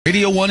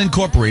Radio 1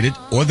 Incorporated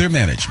or their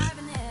management.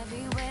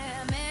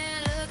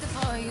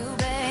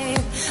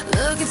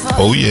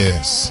 Oh,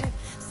 yes.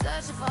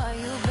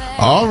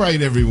 All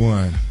right,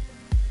 everyone.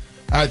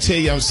 I tell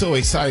you, I'm so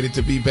excited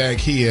to be back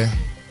here.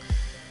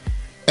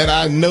 And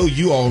I know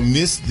you all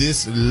miss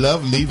this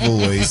lovely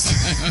voice.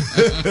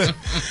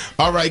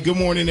 All right, good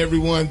morning,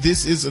 everyone.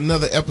 This is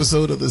another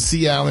episode of the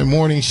C. Allen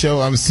Morning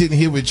Show. I'm sitting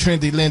here with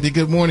Trendy Lindy.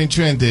 Good morning,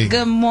 Trendy.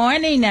 Good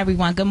morning,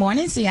 everyone. Good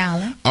morning, C.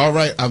 Allen. All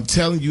right, I'm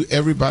telling you,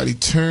 everybody,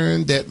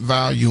 turn that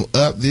volume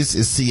up. This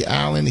is C.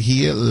 Allen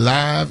here,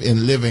 live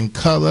in living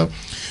color.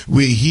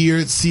 We're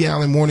here. C.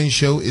 Allen Morning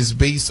Show is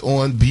based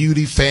on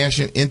beauty,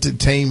 fashion,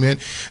 entertainment.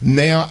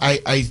 Now,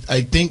 I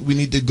think we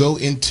need to go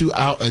into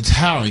our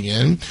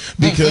Italian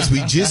because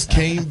we just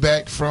came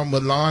back from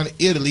Milan,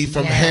 Italy,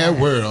 from Hair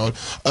World.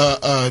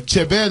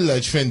 Che bella,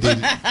 Trendy.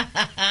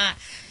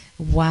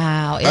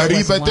 Wow.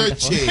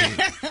 Arrivederci.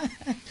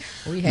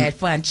 We had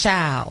fun,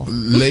 child.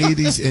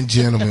 Ladies and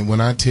gentlemen, when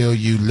I tell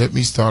you, let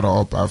me start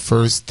off by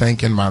first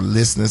thanking my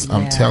listeners.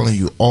 I'm telling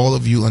you, all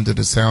of you under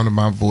the sound of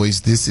my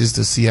voice, this is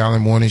the C.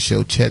 Allen Morning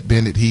Show. Chet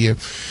Bennett here.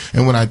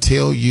 And when I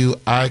tell you,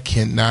 I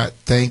cannot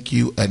thank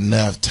you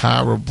enough.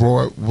 Tyra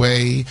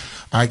Broadway,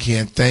 I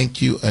can't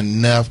thank you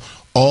enough.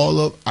 All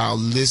of our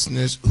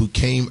listeners who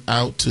came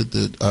out to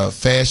the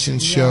fashion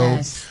show,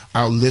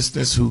 our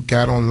listeners who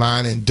got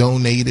online and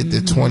donated the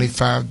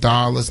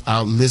 $25,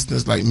 our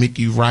listeners like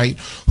Mickey Wright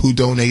who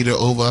donated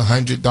over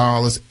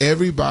 $100,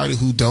 everybody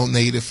who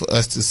donated for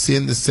us to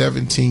send the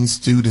 17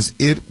 students.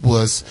 It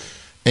was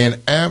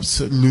an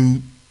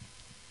absolute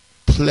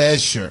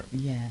pleasure.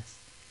 Yes.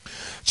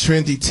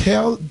 Trendy,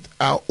 tell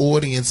our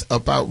audience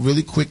about,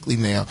 really quickly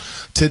now,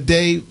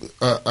 today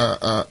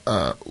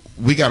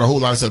we got a whole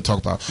lot of stuff to talk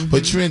about,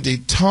 but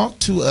Trendy, talk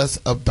to us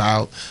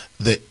about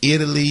the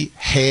Italy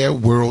Hair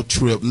World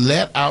trip.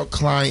 Let our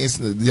clients,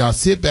 y'all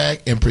sit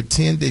back and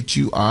pretend that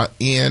you are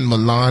in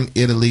Milan,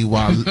 Italy,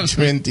 while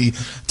Trendy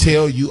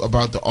tell you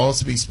about the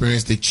awesome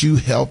experience that you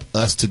helped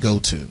us to go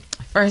to.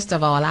 First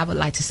of all, I would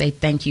like to say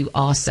thank you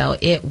also.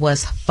 It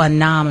was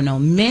phenomenal.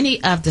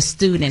 Many of the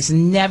students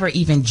never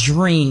even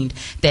dreamed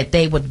that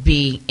they would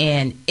be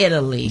in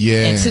Italy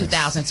in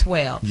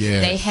 2012.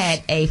 Yes. They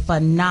had a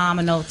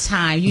phenomenal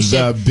time.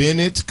 The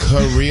Bennett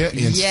Career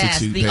Institute. Yes,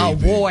 the baby.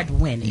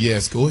 Award-winning.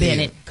 Yes, go ahead.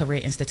 Bennett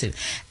Career Institute.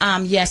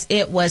 Yes,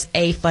 it was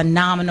a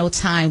phenomenal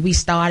time. We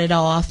started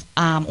off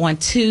on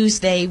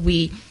Tuesday.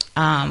 We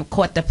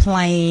caught the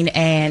plane,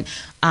 and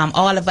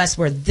all of us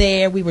were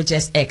there. We were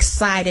just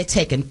excited,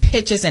 taking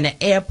pictures in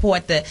the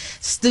airport. The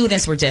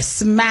students were just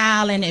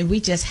smiling, and we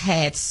just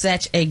had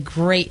such a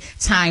great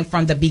time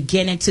from the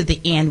beginning to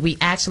the end. We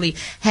actually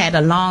had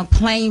a long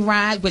plane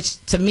ride, which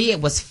to me it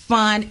was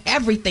fun.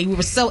 Everything. We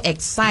were so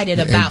excited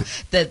about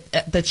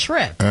the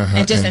trip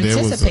and just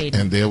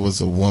anticipating. There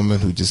was a woman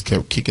who just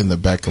kept kicking the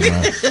back of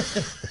my.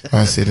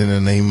 I said, in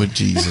the name of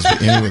Jesus.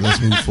 But anyway, let's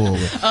move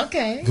forward.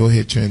 Okay. Go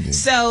ahead, Trendy.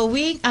 So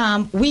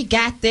we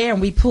got there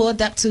and we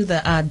pulled up to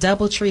the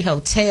DoubleTree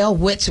Hotel,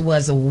 which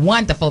was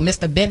wonderful.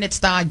 Mr. Bennett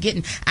started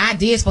getting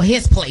ideas for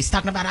his place,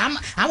 talking about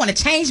I want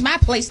to change my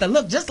place to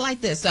look just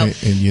like this. So and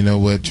you know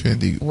what,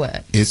 Trendy?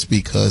 What? It's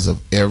because of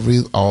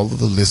all of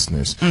the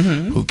listeners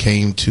who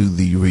came to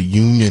the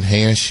reunion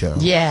hair show.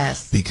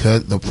 Yes.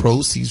 Because the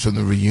proceeds from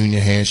the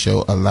reunion hair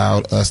show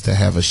allowed us to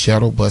have a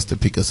shuttle bus to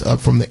pick us up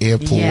from the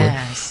airport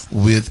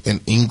with an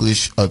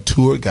English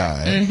tour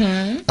guide.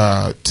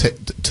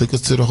 Took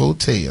us to the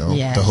hotel.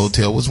 Yes. The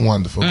hotel was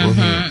wonderful. Go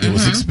ahead. It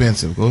was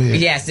expensive. Go ahead.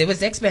 Yes, it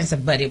was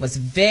expensive, but it was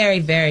very,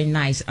 very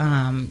nice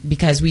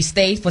because we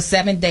stayed for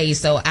 7 days.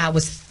 So I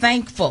was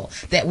thankful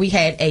that we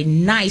had a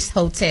nice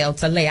hotel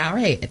to lay our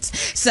heads.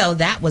 So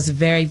that was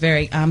very,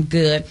 very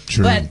good.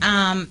 True. But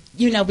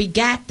we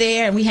got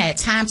there and we had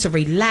time to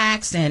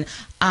relax and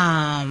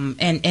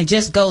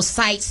just go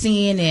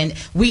sightseeing, and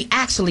we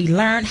actually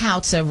learned how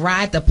to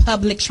ride the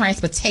public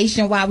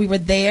transportation while we were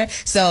there,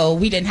 so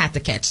we didn't have to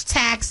catch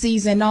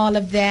taxis and all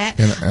of that.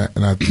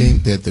 And I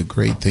think that the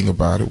great thing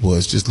about it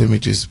was, let me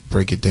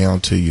break it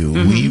down to you.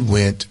 We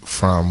went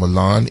from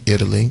Milan,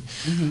 Italy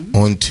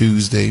on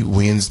Tuesday.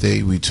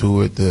 Wednesday we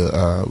toured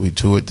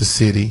the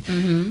city,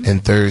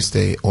 and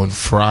Thursday. On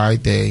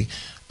Friday,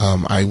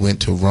 I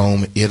went to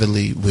Rome,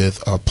 Italy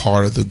with a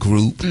part of the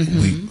group.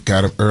 We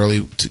got up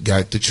early,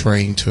 got the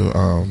train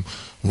to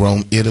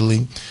Rome,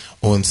 Italy.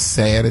 On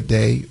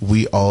Saturday,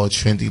 we all,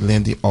 Trendy,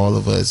 Lindy, all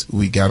of us,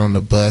 we got on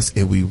the bus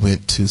and we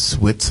went to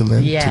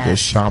Switzerland to go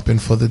shopping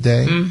for the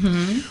day.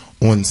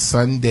 On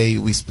Sunday,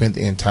 we spent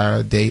the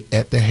entire day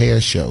at the hair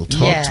show.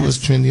 Talk to us,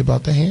 Trendy,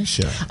 about the hair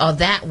show. Oh,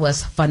 that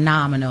was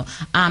phenomenal.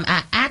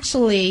 I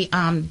actually,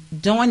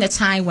 during the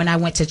time when I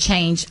went to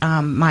change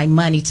my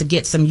money to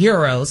get some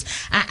euros,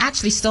 I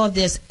actually saw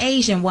this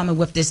Asian woman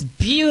with this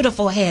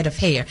beautiful head of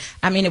hair.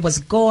 I mean, it was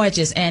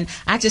gorgeous. And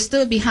I just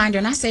stood behind her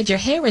and I said, "Your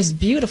hair is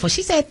beautiful."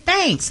 She said,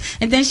 "Thanks."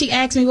 And then she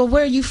asked me, "Well,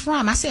 where are you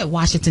from?" I said,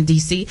 "Washington,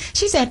 D.C."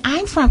 She said,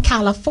 "I'm from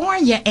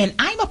California and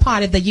I'm a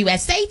part of the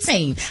USA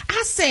team."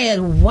 I said,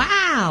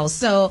 "Wow."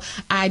 So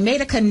I made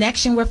a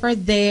connection with her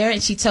there,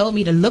 and she told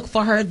me to look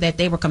for her, that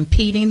they were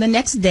competing the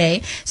next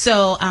day.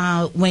 So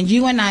when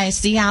you and I,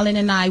 C. Allen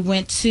and I,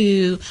 went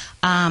to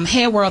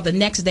Hair World the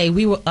next day,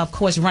 we were, of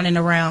course, running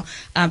around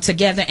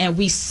together, and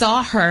we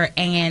saw her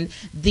and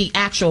the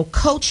actual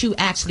coach who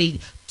actually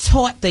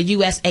taught the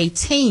USA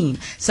team.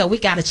 So we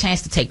got a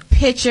chance to take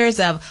pictures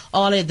of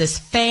all of this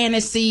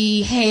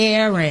fantasy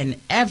hair and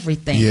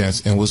everything.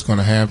 Yes, and what's going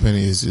to happen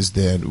is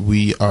that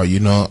we are,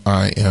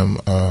 I am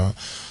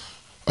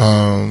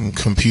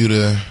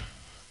computer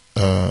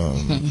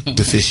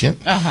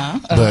deficient,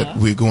 but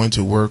we're going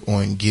to work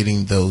on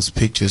getting those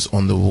pictures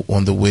on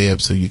the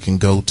web so you can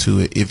go to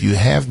it. If you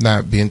have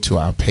not been to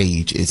our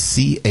page, it's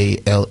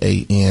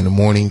CALAN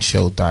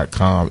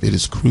morningshow.com. It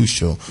is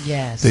crucial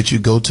that you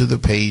go to the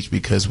page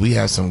because we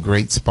have some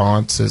great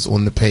sponsors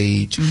on the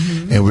page,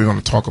 and we're going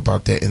to talk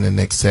about that in the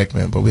next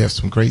segment. But we have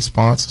some great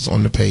sponsors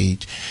on the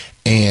page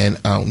and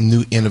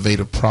new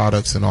innovative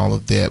products and all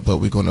of that. But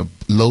we're going to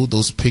load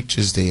those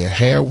pictures there.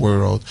 Hair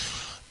World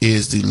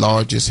is the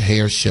largest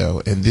hair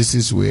show, and this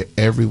is where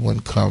everyone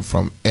comes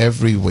from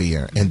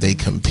everywhere, and they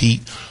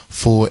compete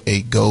for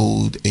a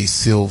gold, a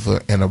silver,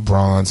 and a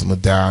bronze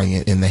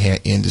medallion in the hair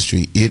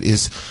industry. It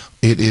is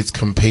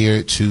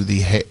compared to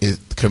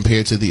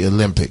the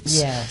Olympics.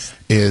 Yes.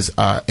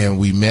 And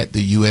we met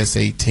the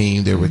USA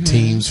team. There were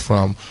teams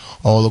from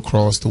all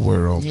across the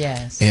world.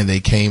 Yes. And they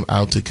came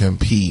out to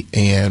compete.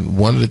 And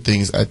one of the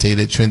things I tell you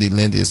that Trendy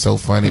Linda is so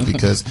funny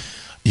because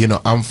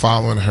I'm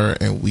following her,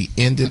 and we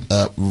ended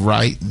up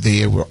right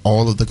there where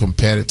all of the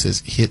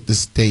competitors hit the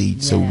stage.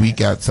 Yes. So we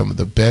got some of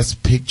the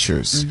best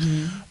pictures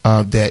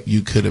that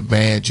you could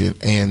imagine,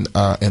 and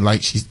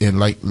like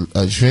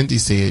Trendy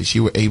said, she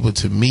were able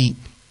to meet,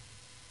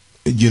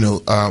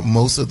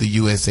 most of the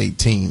USA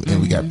team, and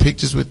we got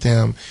pictures with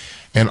them,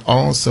 and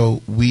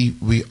also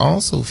we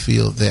also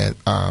feel that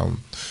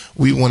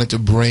we wanted to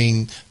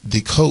bring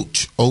the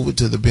coach over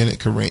to the Bennett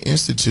Career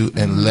Institute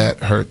and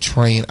let her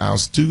train our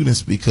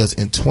students, because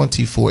in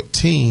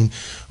 2014,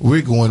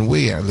 we're going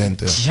where,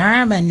 Linda?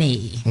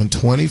 Germany. In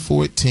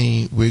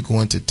 2014, we're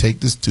going to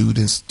take the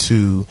students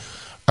to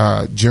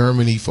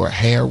Germany for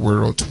Hair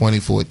World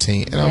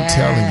 2014. And I'm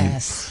telling you,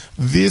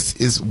 this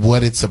is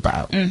what it's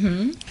about.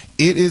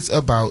 It is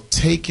about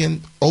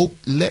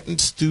letting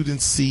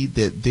students see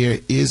that there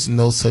is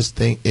no such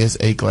thing as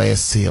a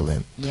glass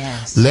ceiling.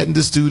 Yes. Letting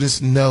the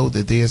students know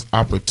that there's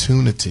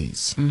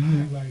opportunities.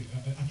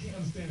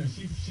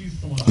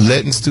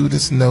 Letting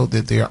students know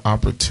that there are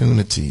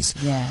opportunities.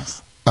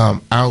 Yes.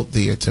 Out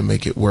there to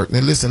make it work. Now,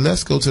 listen,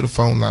 let's go to the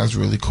phone lines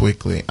really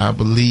quickly. I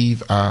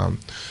believe, I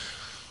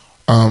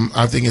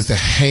think it's the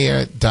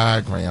hair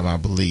diagram, I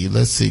believe.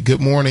 Let's see.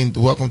 Good morning.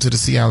 Welcome to the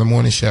C. Allen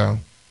Morning Show.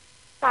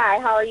 Hi,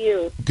 how are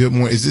you? Good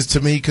morning. Is this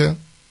Tamika?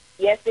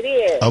 Yes, it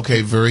is.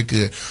 Okay, very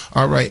good.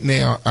 All right,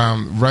 now,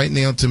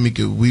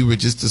 Tamika, we were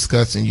just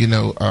discussing,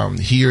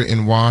 here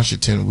in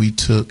Washington, we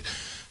took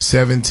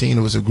 17,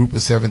 it was a group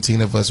of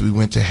 17 of us. We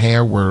went to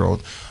Hair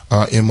World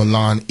in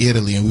Milan,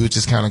 Italy, and we would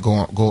just kind of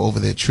go over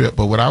that trip.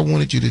 But what I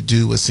wanted you to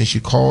do was, since you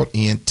called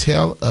in,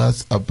 tell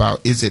us about,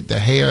 is it the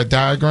hair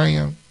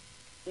diagram?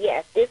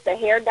 Yes, it's the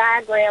Hair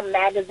Diagram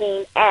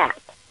Magazine app.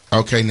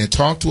 Okay, now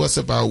talk to us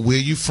about where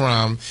you're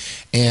from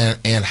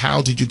and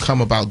how did you come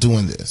about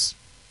doing this?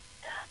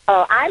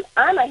 I'm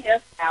a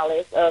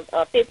hairstylist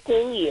of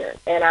 15 years,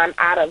 and I'm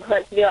out of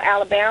Huntsville,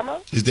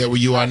 Alabama. Is that where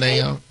you are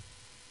now?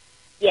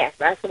 Yes,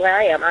 that's where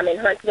I am. I'm in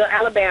Huntsville,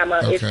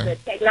 Alabama. Okay. It's a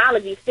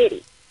technology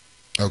city.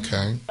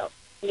 Okay. So,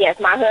 yes,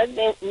 me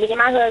and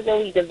my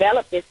husband, we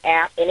developed this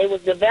app, and it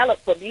was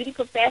developed for beauty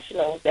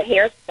professionals, the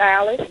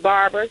hairstylists,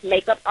 barbers,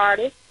 makeup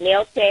artists,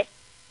 nail techs,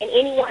 and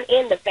anyone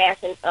in the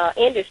fashion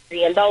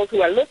industry, and those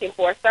who are looking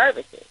for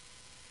services.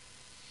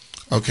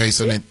 Okay,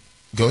 so then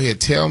go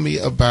ahead. Tell me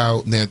a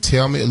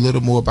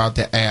little more about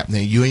the app. Now,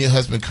 you and your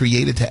husband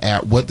created the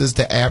app. What does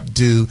the app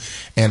do,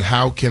 and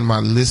how can my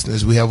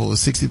listeners, we have over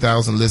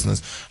 60,000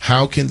 listeners,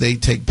 how can they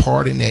take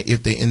part in that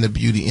if they're in the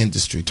beauty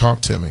industry?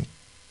 Talk to me.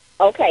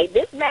 Okay,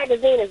 this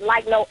magazine is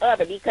like no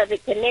other because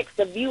it connects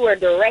the viewer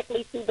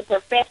directly to the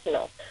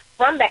professional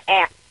from the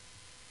app.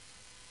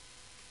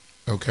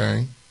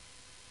 Okay.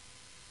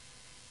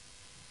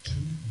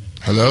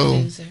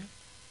 Hello?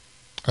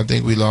 I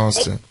think we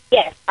lost her.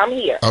 Yes, I'm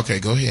here. Okay,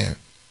 go ahead.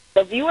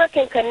 The viewer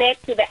can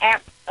connect to the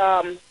app's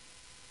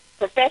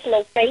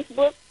professional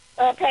Facebook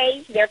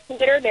page, their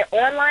Twitter, their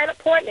online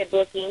appointment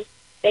booking.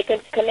 They can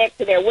connect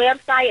to their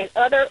website and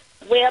other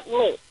web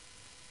links.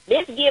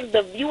 This gives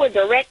the viewer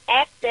direct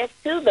access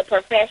to the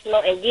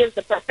professional and gives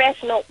the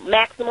professional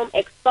maximum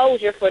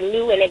exposure for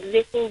new and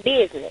existing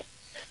business.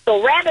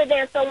 So rather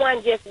than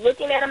someone just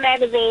looking at a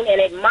magazine and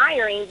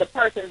admiring the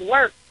person's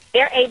work,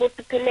 they're able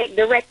to connect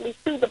directly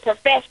to the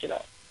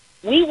professional.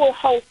 We will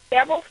host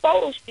several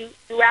photo shoots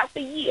throughout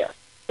the year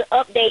to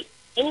update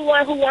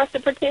anyone who wants to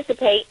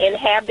participate and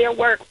have their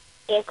work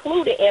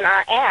included in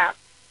our app.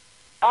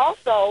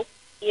 Also,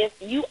 if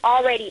you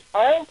already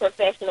own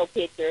professional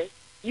pictures,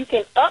 you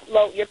can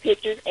upload your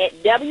pictures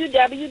at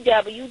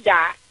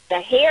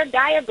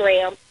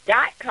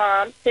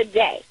www.thehairdiagram.com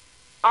today.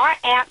 Our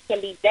app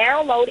can be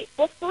downloaded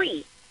for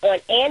free on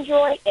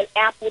Android and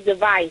Apple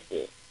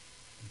devices.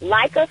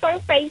 Like us on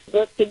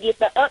Facebook to get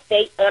the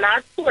update on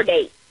our tour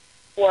dates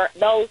for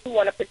those who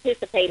want to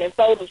participate in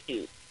photo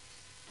shoots.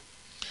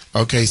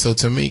 Okay, so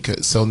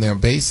Tamika, so now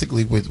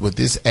basically what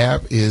this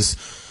app is,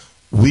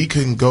 we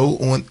can go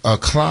on a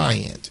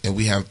client, and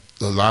we have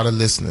a lot of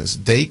listeners.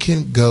 They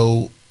can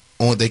go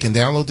on, they can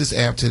download this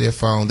app to their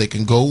phone. They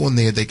can go on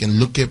there. They can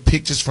look at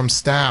pictures from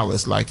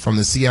stylists, like from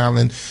the Sea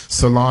Island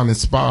Salon and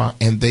Spa,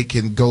 and they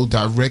can go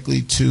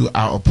directly to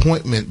our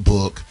appointment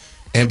book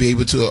and be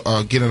able to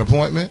get an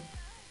appointment.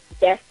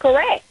 That's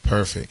correct.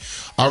 Perfect.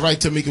 All right,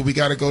 Tamika, we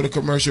got to go to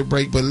commercial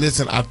break. But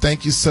listen, I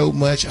thank you so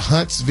much.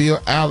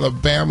 Huntsville,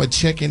 Alabama,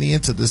 checking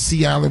into the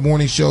Sea Island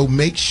Morning Show.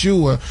 Make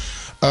sure,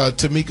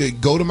 Tamika,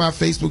 go to my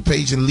Facebook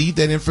page and leave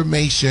that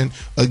information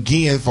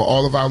again for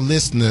all of our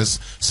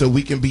listeners so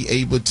we can be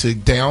able to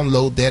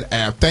download that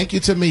app. Thank you,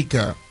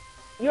 Tamika.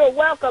 You're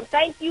welcome.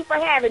 Thank you for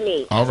having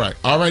me. All right.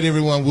 All right,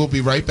 everyone. We'll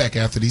be right back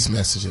after these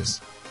messages.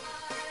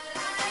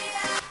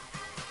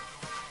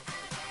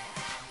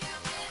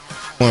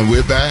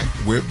 We're back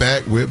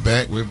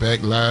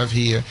live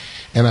here,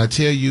 and I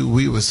tell you,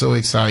 we were so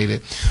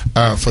excited.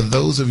 For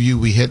those of you,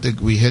 we had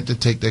to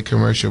take that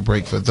commercial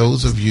break. For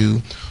those of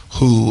you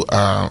who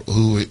are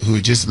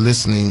just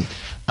listening,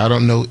 I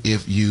don't know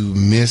if you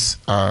miss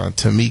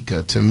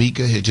Tamika.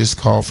 Tamika had just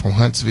called from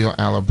Huntsville,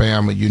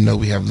 Alabama. You know,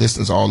 we have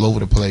listeners all over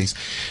the place,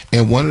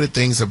 and one of the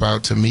things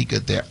about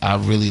Tamika that I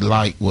really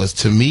liked was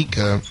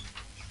Tamika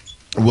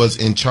was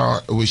in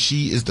charge.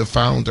 She is the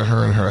founder,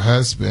 her and her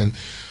husband,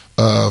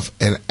 of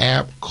an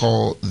app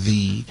called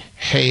the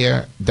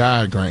Hair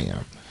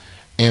Diagram.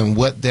 And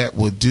what that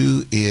will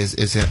do is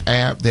it's an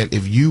app that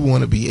if you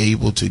want to be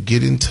able to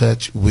get in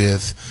touch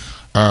with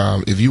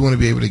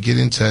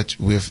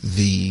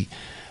the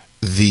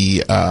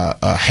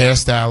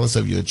hairstylist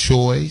of your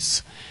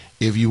choice,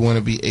 if you want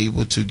to be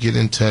able to get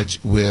in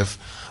touch with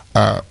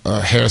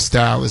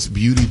hairstylists,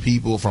 beauty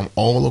people from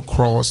all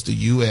across the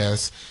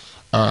U.S.,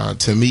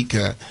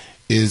 Tamika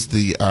is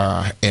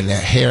and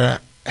the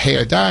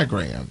Hair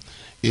Diagram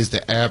is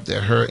the app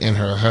that her and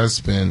her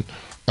husband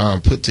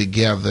put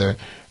together.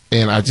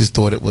 And I just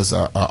thought it was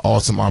an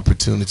awesome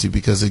opportunity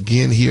because,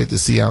 again, here at the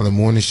Sea Island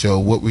Morning Show,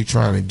 what we're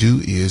trying to do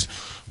is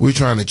we're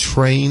trying to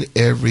train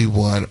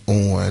everyone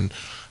on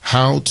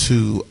how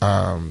to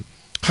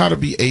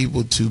be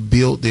able to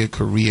build their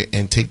career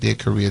and take their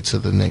career to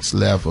the next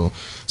level.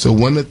 So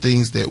one of the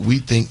things that we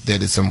think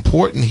that is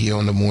important here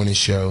on the morning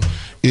show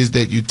is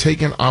that you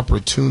take an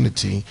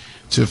opportunity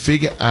to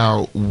figure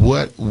out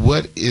what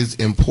is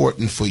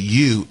important for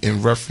you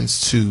in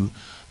reference to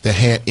the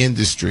hair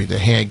industry, the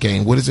hair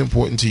game. What is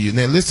important to you?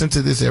 Now listen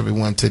to this,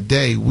 everyone.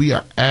 Today we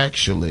are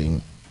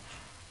actually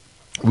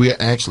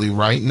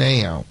right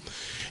now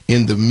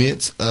in the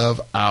midst of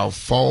our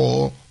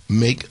fall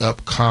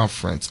makeup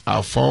conference.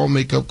 Our fall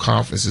makeup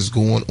conference is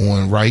going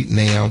on right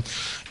now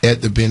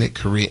at the Bennett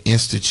Career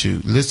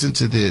Institute. Listen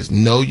to this.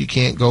 No, you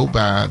can't go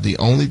by. The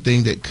only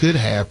thing that could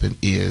happen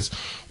is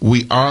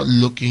we are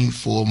looking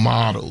for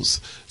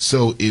models.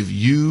 So if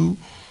you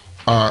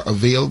are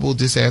available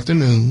this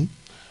afternoon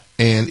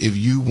and if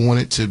you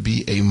wanted to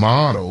be a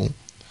model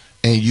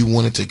and you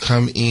wanted to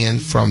come in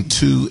from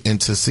 2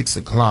 until 6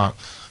 o'clock,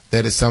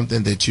 that is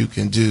something that you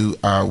can do.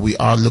 We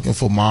are looking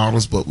for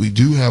models, but we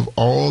do have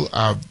all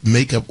our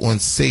makeup on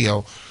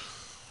sale.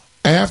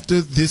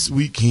 After this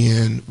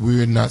weekend,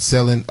 we're not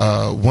selling.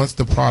 Once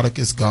the product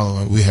is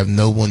gone, we have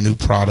no one new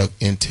product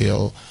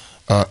until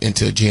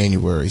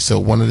January. So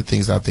one of the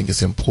things I think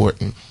is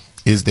important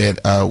is that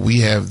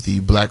we have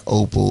the Black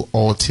Opal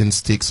all 10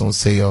 sticks on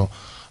sale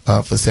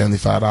for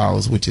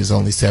 $75, which is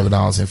only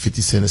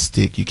 $7.50 a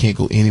stick. You can't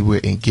go anywhere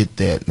and get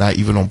that, not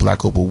even on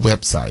Black Opal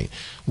website.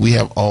 We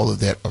have all of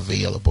that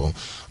available.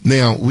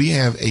 Now, we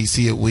have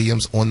Acia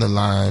Williams on the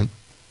line,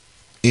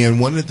 and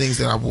one of the things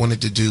that I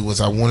wanted to do was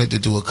I wanted to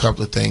do a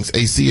couple of things.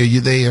 Acia, are you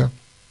there?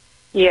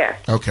 Yeah.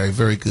 Okay,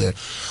 very good.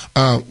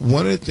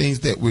 One of the things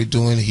that we're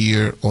doing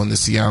here on the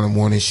Sea Island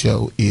Morning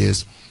Show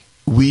is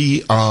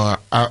we are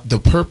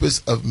the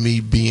purpose of me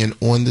being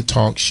on the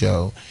talk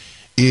show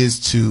is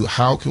to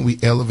how can we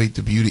elevate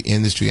the beauty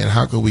industry and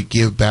how can we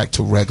give back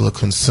to regular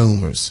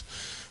consumers.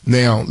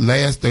 Now,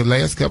 the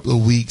last couple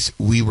of weeks,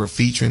 we were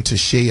featuring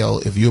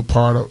Tashelle. If you're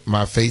part of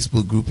my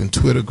Facebook group and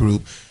Twitter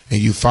group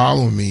and you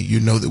follow me, you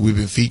know that we've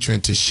been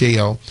featuring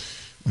Tashelle.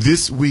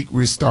 This week,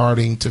 we're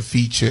starting to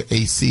feature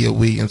Acia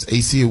Williams.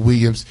 Acia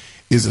Williams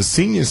is a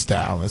senior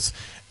stylist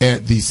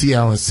at the Sea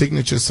Island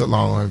Signature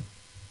Salon.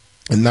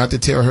 And not to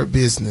tell her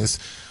business,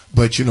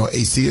 but, you know,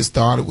 Acia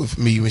started with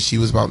me when she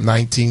was about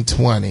 19,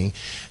 20.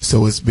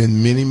 So it's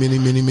been many, many,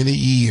 many, many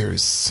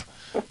years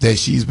that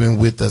she's been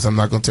with us. I'm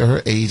not going to tell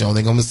her age.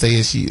 Only going to say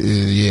is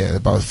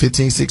about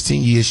 15,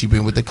 16 years she's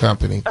been with the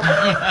company.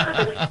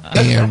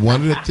 And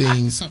one of the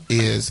things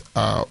is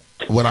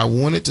what I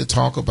wanted to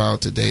talk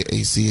about today,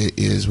 Acia,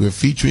 is we're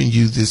featuring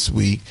you this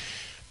week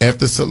at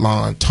the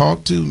salon.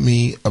 Talk to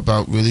me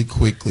about, really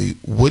quickly,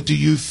 what do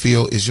you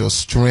feel is your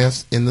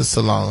strength in the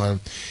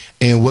salon,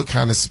 and what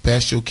kind of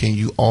special can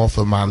you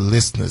offer my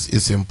listeners?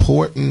 It's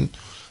important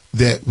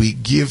that we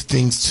give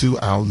things to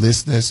our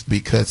listeners,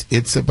 because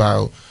it's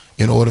about,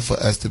 in order for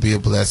us to be a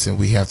blessing,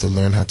 we have to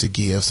learn how to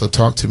give. So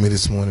talk to me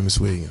this morning, Ms.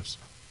 Williams.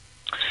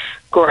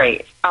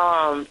 Great.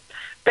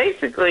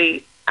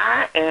 Basically,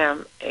 I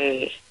am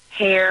a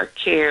hair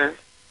care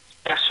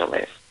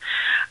specialist.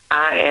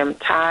 I am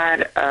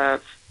tired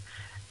of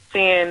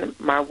seeing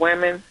my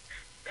women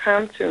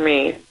come to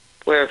me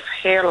with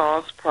hair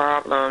loss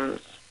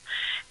problems,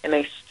 and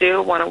they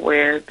still want to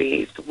wear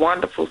these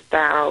wonderful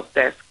styles.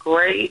 That's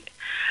great.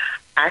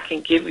 I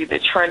can give you the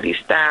trendy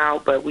style,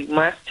 but we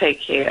must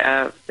take care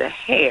of the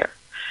hair.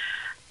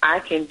 I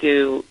can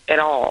do it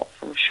all,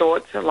 from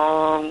short to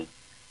long,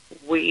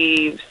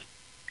 weaves,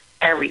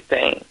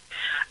 everything.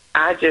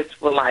 I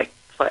just would like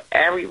for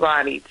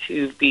everybody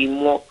to be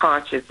more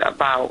conscious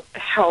about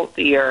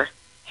healthier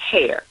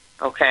hair,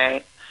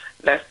 okay?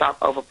 Let's stop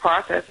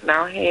over-processing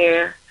our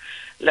hair.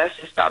 Let's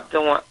just stop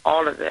doing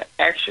all of the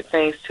extra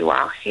things to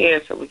our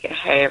hair so we can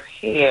have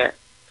hair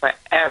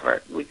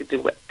forever. We can do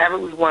whatever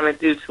we want to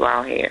do to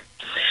our hair.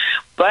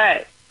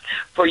 But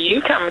for you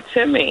coming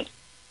to me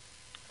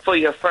for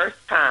your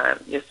first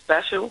time, your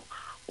special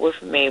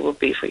with me will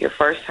be, for your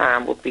first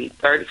time, will be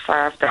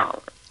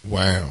 $35.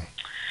 Wow.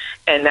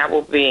 And that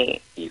will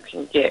be, you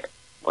can get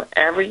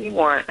whatever you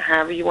want,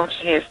 however you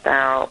want your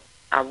hairstyle.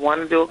 I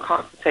want to do a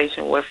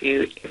consultation with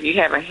you. If you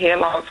have hair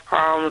loss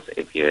problems,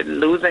 if you're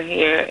losing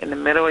hair in the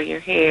middle of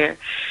your hair,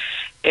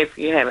 if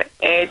you have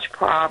edge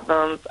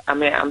problems,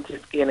 I'm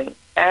just getting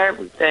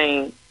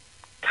everything.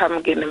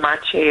 Come get in my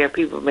chair.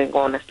 People have been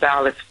going to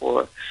stylists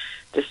for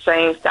the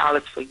same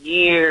stylist for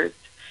years,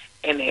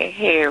 and their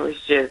hair is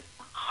just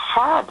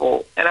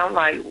horrible. And I'm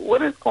like,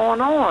 what is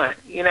going on?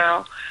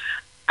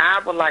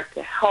 I would like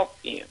to help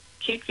you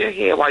keep your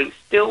hair while you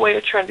still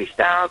wear trendy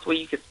styles, where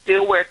you can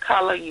still wear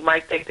color. You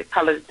might think the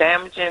color is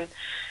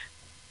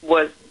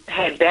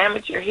had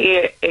damaged your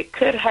hair. It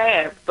could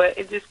have, but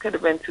it just could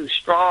have been too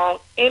strong.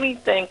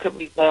 Anything could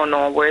be going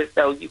on, whereas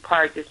though you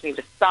probably just need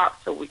to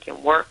stop so we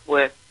can work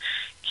with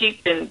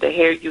keeping the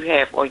hair you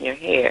have on your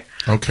hair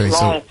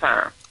long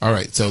term. All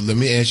right, so let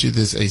me ask you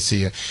this,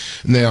 Acia.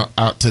 Now,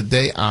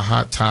 today our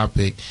hot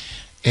topic,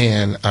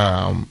 and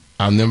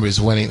our number is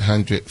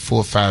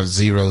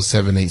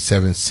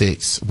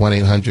 1-800-450-7876,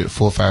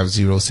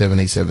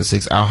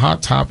 1-800-450-7876. Our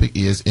hot topic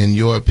is, in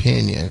your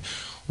opinion,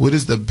 what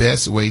is the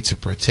best way to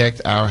protect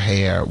our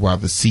hair while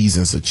the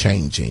seasons are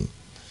changing?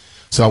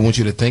 So I want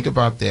you to think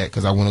about that,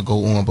 because I want to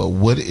go on. But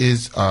what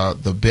is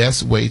the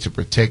best way to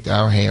protect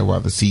our hair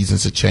while the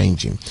seasons are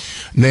changing?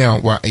 Now,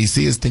 while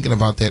AC is thinking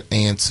about that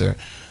answer,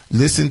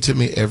 listen to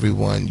me,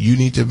 everyone. You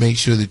need to make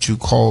sure that you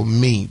call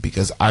me,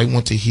 because I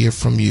want to hear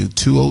from you.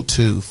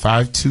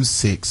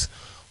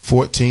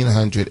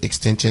 202-526-1400,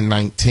 extension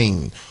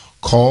 19.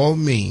 Call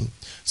me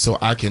so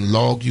I can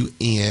log you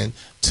in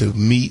to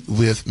meet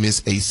with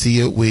Miss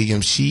Acia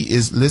Williams. She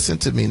is, listen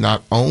to me,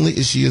 not only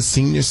is she a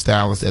senior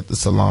stylist at the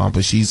salon,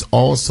 but she's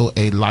also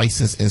a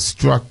licensed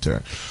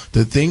instructor.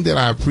 The thing that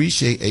I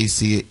appreciate,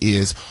 Acia,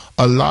 is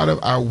a lot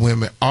of our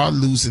women are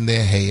losing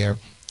their hair.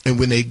 And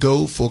when they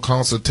go for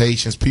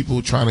consultations, people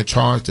are trying to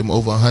charge them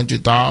over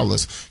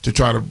 $100 to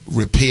try to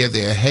repair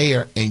their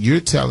hair, and you're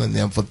telling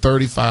them for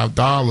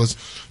 $35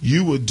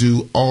 you would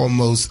do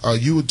almost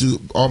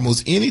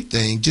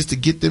anything just to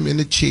get them in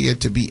the chair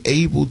to be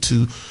able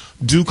to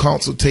do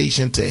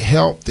consultation to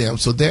help them.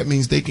 So that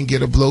means they can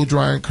get a blow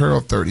dry and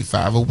curl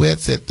 $35, a wet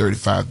set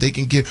 $35. They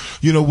can get,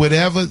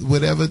 whatever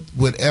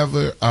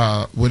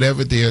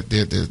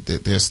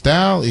their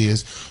style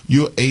is.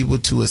 You're able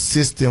to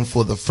assist them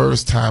for the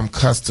first time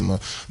customer.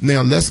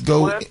 Now let's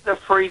go with the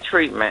free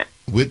treatment.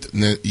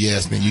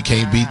 Yes, man, you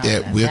can't beat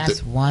that.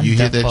 Wonderful. You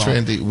hear that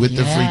trendy with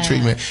the free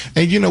treatment.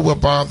 And you know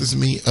what bothers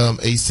me,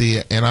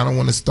 AC, and I don't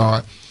want to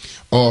start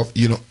off,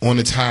 on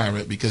a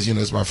tyrant, because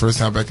it's my first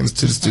time back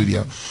into the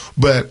studio.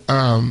 But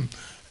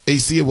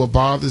AC, what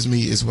bothers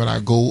me is when I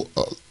go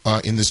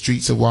in the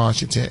streets of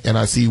Washington and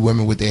I see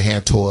women with their hair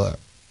tore up,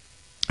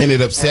 and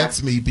it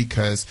upsets me,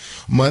 because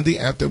Monday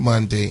after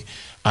Monday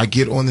I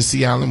get on the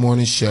Sea Island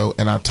Morning Show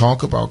and I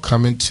talk about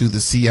coming to the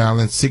Sea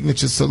Island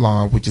Signature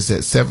Salon, which is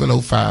at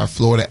 705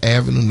 Florida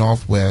Avenue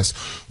Northwest,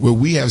 where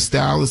we have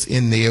stylists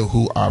in there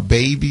who are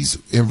babies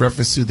in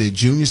reference to their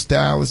junior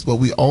stylists, but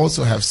we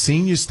also have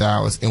senior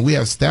stylists, and we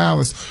have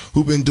stylists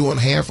who've been doing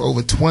hair for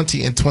over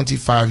 20 and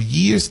 25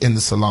 years in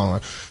the salon.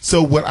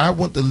 So what I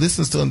want the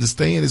listeners to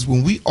understand is,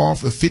 when we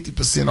offer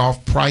 50%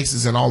 off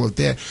prices and all of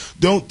that,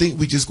 don't think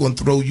we're just going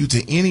to throw you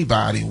to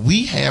anybody.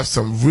 We have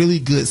some really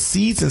good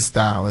seasoned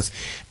stylists.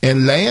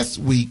 And last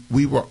week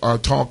we were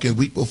talking,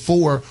 week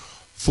before,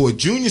 for a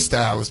junior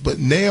stylist, but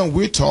now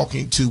we're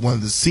talking to one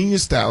of the senior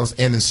stylists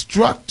and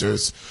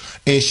instructors,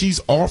 and she's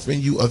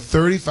offering you a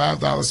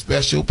 $35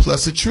 special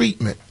plus a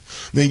treatment.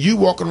 Then you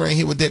walking around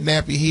here with that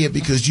nappy head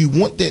because you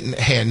want that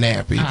hair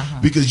nappy,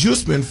 because you'll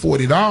spend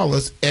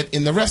 $40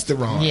 in the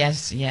restaurant.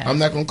 Yes, yes. I'm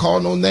not going to call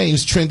no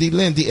names. Trendy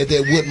Lindy at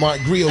that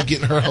Woodmark Grill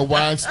getting her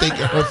Hawaiian steak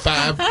and her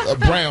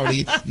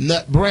 5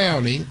 nut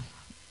brownie.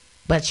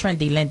 But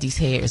Trendy Lindy's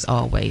hair is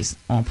always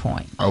on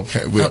point.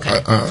 Okay. Well,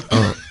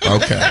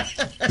 okay.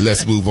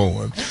 Let's move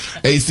on.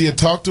 Acia,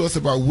 talk to us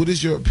about what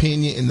is your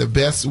opinion in the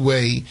best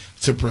way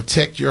to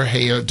protect your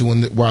hair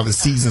while the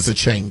seasons are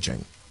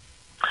changing.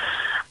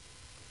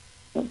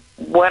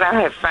 What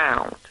I have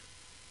found,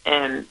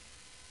 and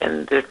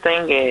the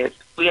thing is,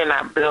 we are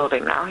not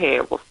building our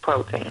hair with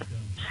protein.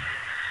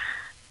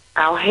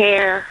 Our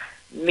hair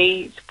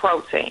needs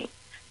protein,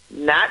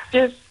 not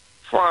just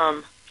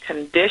from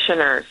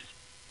conditioners,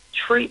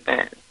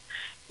 treatment.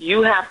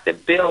 You have to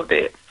build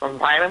it from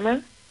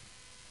vitamins.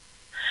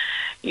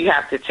 You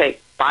have to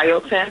take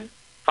biotin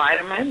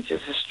vitamin,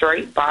 just a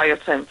straight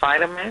biotin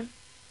vitamin,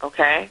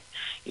 okay?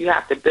 You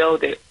have to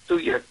build it through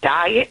your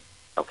diet,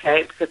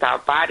 okay, because our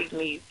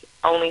body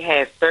only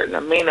has certain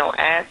amino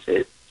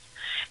acids,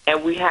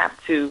 and we have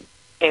to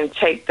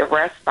intake the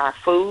rest by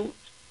foods,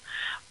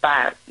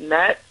 by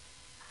nuts,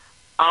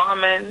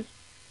 almonds.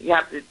 You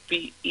have to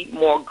eat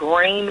more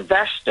green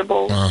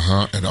vegetables.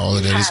 And all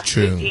of that is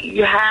true.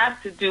 You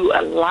have to do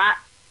a lot,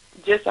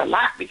 just a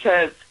lot,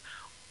 because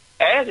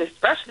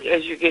especially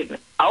as you're getting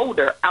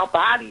older, our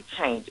body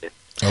changes.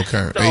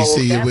 Okay. So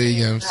Acia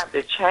Williams. You have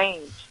to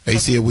change.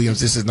 Acia Williams,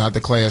 this is not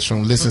the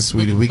classroom. Listen,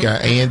 sweetie, we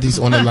got Andy's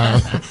on the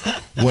line.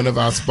 One of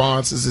our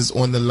sponsors is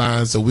on the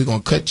line, so we're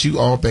going to cut you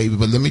off, baby.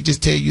 But let me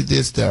just tell you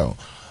this, though.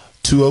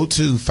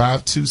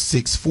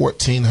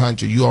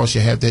 202-526-1400. You all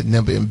should have that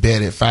number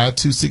embedded.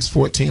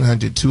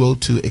 526-1400,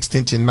 202,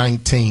 extension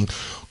 19.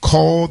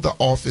 Call the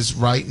office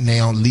right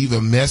now. Leave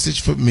a message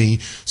for me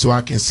so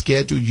I can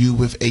schedule you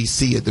with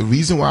Acia. The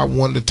reason why I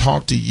wanted to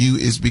talk to you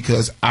is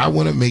because I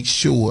want to make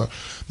sure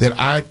that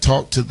I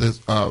talk to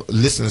the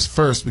listeners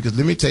first, because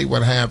let me tell you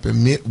what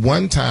happened.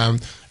 One time,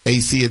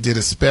 Acia did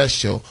a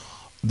special.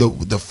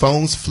 The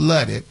phones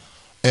flooded,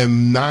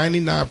 and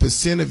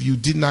 99% of you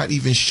did not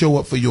even show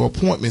up for your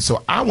appointment.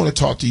 So I want to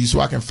talk to you so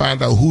I can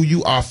find out who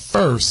you are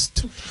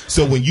first.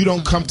 So when you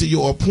don't come to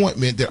your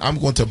appointment, that I'm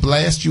going to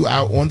blast you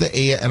out on the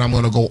air and I'm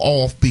going to go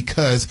off,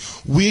 because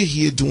we're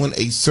here doing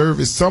a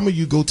service. Some of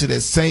you go to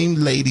that same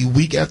lady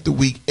week after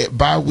week,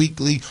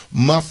 bi-weekly,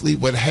 monthly,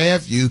 what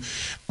have you.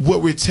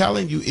 What we're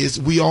telling you is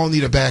we all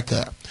need a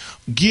backup.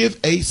 Give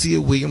Acia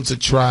Williams a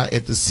try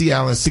at the Sea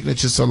Island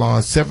Signature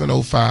Salon,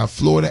 705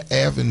 Florida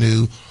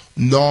Avenue,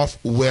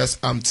 Northwest.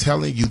 I'm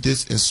telling you,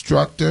 this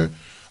instructor,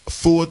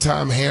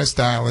 full-time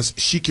hairstylist,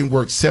 she can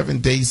work 7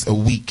 days a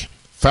week.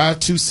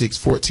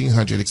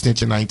 526-1400,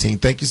 extension 19.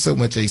 Thank you so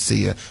much,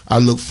 Acia. I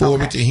look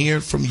forward to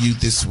hearing from you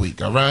this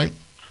week, all right?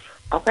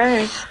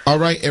 Okay. All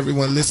right,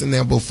 everyone, listen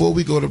now. Before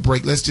we go to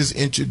break, let's just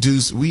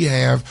introduce, we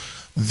have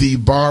the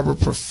Barber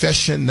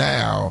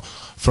Professional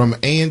from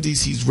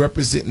Andy's. He's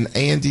representing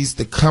Andy's,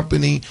 the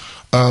company,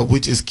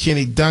 which is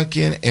Kenny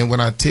Duncan. And when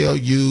I tell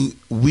you,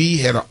 we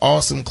had an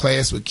awesome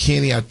class with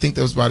Kenny. I think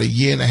that was about 1.5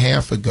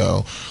 years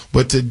ago.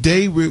 But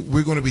today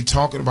we're going to be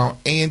talking about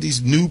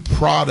Andy's new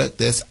product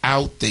that's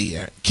out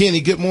there.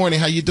 Kenny, good morning.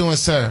 How you doing,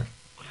 sir?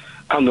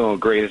 I'm doing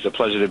great. It's a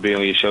pleasure to be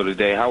on your show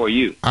today. How are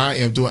you? I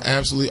am doing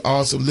absolutely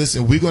awesome.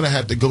 Listen, we're going to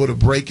have to go to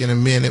break in a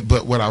minute,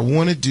 but what I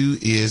want to do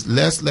is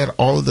let's let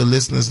all of the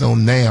listeners know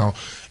now.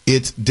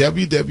 It's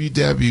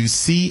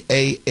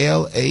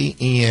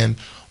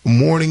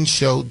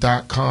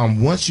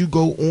www.CALANmorningshow.com. Once you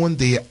go on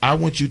there, I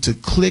want you to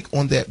click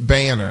on that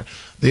banner.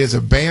 There's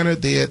a banner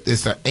there.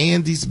 There's an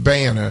Andy's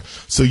banner,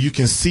 so you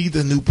can see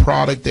the new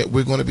product that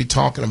we're going to be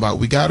talking about.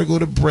 We got to go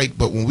to break,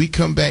 but when we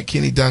come back,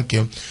 Kenny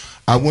Duncan,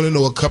 I want to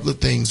know a couple of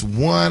things.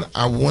 One,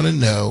 I want to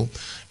know,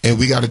 and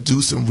we got to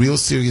do some real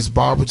serious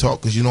barber talk,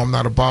 because you know I'm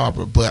not a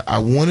barber, but I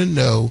want to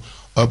know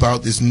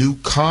about this new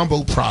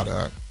combo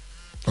product,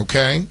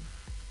 okay?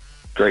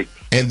 Great.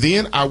 And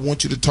then I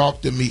want you to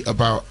talk to me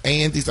about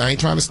Andy's. I ain't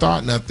trying to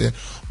start nothing,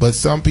 but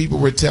some people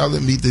were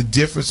telling me the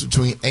difference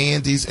between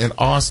Andy's and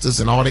Ostar's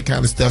and all that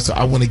kind of stuff, so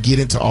I want to get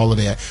into all of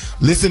that.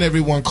 Listen,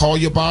 everyone, call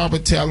your barber,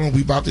 tell them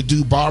we about to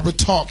do Barber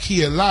Talk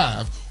here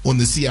live on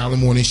the Sea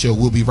Island Morning Show.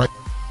 We'll be right back.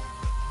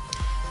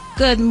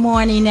 Good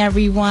morning,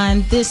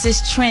 everyone. This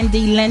is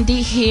Trendy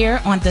Lindy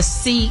here on the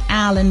Sea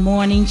Island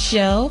Morning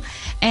Show.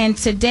 And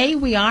today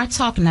we are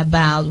talking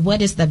about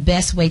what is the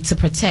best way to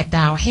protect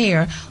our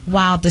hair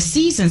while the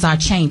seasons are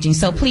changing.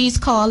 So please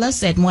call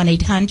us at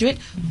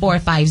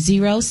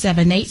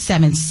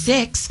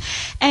 1-800-450-7876.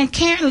 And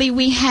currently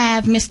we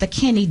have Mr.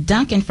 Kenny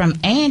Duncan from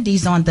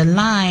Andy's on the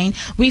line.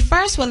 We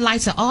first would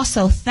like to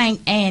also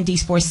thank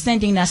Andy's for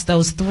sending us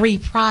those 3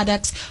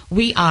 products.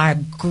 We are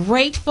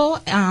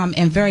grateful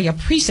and very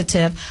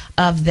appreciative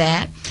of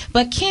that.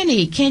 But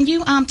Kenny, can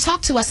you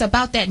talk to us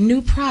about that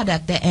new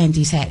product that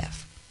Andy's have?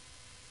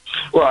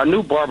 Well, our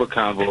new Barber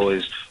Combo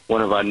is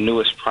one of our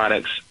newest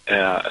products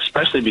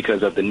especially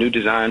because of the new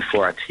design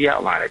for our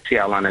T-Outliner.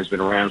 T-Outliner has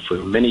been around for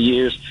many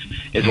years.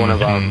 It's one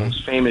of our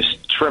most famous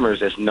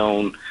trimmers that's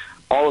known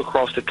all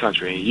across the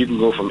country. You can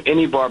go from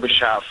any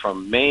barbershop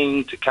from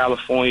Maine to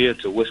California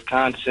to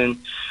Wisconsin,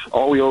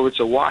 all the way over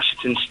to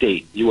Washington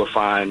State. You will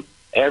find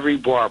every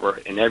barber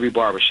in every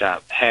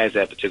barbershop has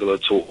that particular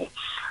tool.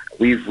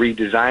 We've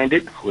redesigned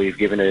it. We've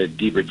given it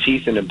deeper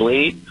teeth in the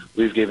blade.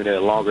 We've given it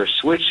a longer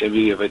switch, and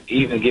we have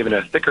even given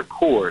it a thicker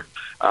cord.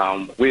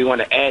 We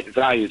want to add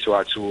value to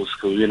our tools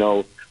because we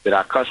know that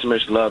our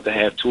customers love to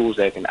have tools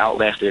that can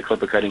outlast their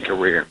clipper cutting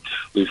career.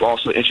 We've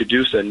also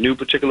introduced a new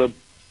particular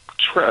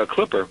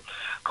clipper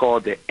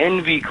called the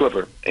NV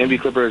Clipper.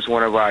 NV Clipper is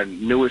one of our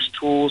newest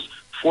tools.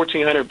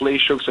 1,400 blade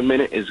strokes a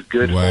minute is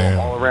good for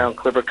all-around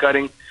clipper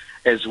cutting,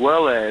 as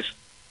well as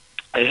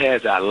it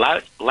has a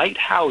light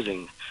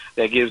housing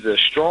that gives a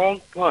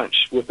strong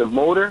punch with the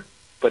motor,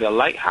 but a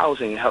light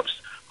housing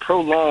helps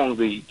prolong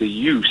the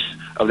use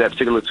of that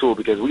particular tool,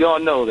 because we all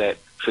know that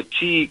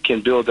fatigue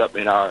can build up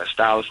in our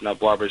stylists and our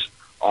barbers'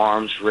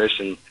 arms, wrists,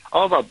 and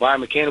all of our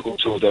biomechanical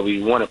tools that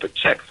we want to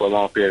protect for a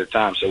long period of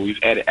time. So we've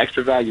added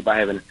extra value by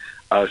having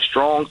a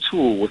strong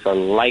tool with a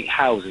light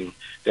housing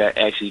that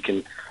actually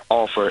can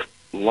offer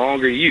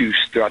longer use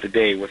throughout the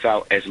day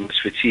without as much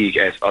fatigue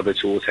as other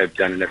tools have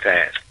done in the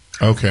past.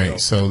 Okay,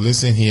 so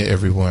listen here,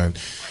 everyone.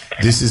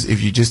 This is,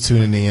 if you're just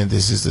tuning in,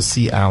 this is the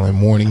C. Allen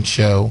Morning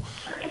Show.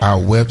 Our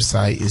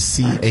website is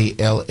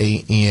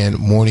CALAN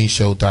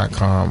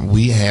morningshow.com.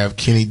 We have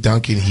Kenny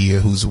Duncan here,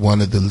 who's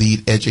one of the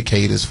lead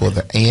educators for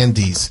the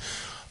Andes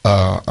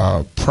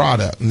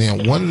product. Now,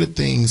 one of the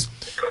things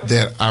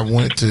that I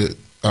wanted to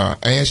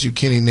ask you,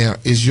 Kenny, now,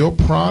 is your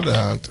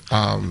product,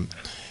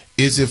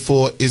 is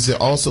it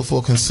also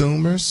for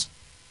consumers?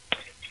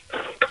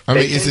 I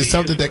mean, is it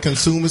something that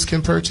consumers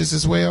can purchase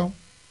as well?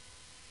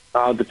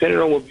 Depending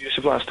on what beauty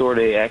supply store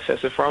they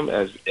access it from,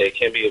 as it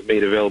can be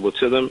made available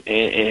to them,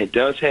 and it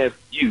does have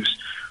use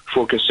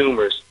for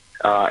consumers,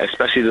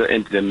 especially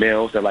the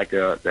males that like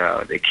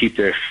they keep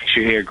their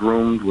facial hair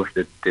groomed with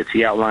the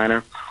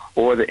T-Outliner,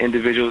 or the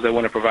individuals that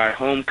want to provide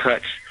home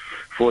cuts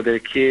for their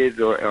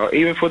kids or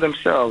even for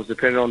themselves,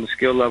 depending on the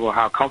skill level,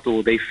 how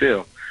comfortable they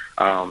feel.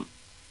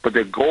 But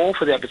the goal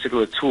for that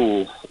particular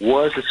tool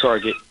was to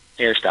target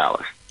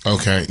hairstylists.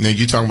 Okay. Now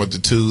you're talking about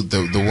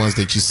the ones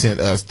that you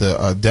sent us,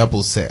 the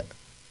double set.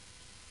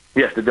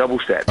 Yes, the double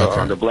set.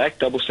 Okay. The black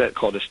double set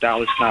called the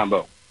Stylist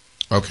Combo.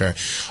 Okay.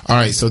 All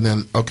right. So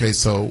then,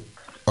 so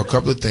a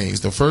couple of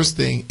things. The first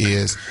thing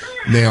is,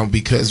 now,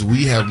 because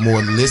we have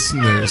more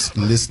listeners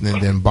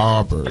listening than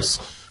barbers,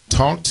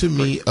 talk to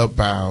me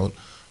about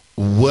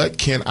what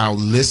can our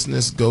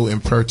listeners go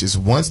and purchase.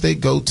 Once they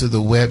go to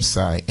the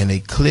website and they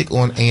click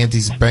on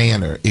Andy's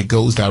banner, it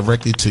goes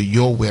directly to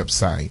your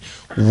website.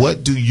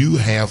 What do you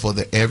have for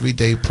the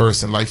everyday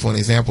person? Like, for an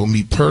example,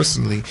 me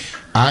personally,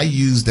 I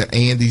use the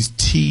Andy's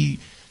T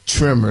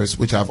trimmers,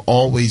 which I've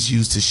always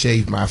used to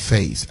shave my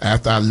face.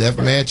 After I left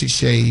Magic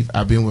Shave,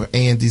 I've been with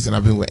Andy's, and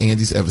I've been with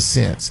Andy's ever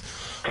since.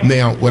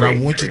 Now, what I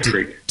want you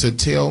to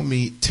tell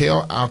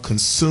our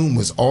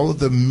consumers, all of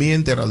the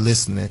men that are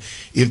listening,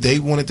 if they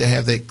wanted to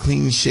have that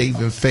clean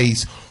shaven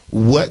face,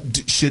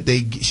 what should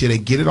they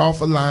get it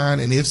off a line?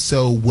 And if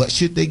so, what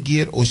should they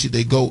get, or should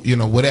they go,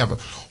 whatever?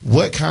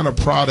 What kind of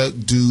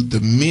product do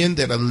the men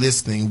that are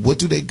listening, what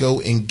do they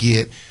go and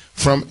get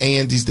from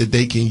Andy's that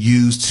they can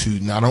use to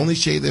not only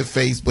shave their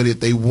face, but if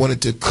they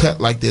wanted to cut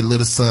like their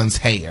little son's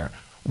hair,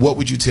 what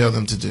would you tell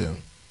them to do?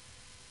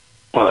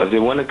 Well, if they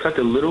want to cut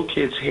the little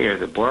kid's hair,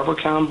 the barber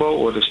combo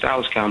or the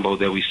stylist combo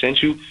that we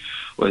sent you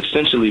will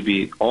essentially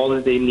be all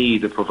that they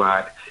need to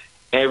provide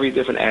every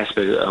different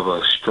aspect of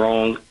a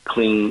strong,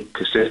 clean,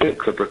 consistent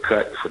clipper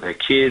cut for their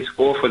kids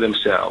or for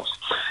themselves,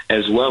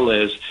 as well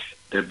as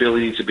the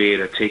ability to be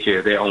able to take care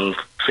of their own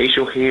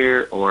facial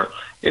hair, or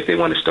if they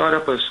want to start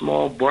up a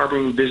small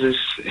barbering business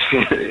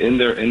in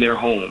their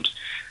homes.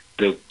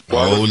 The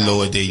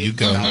Lord, there you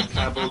go.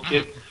 Combo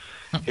kit.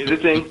 Here's the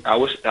thing I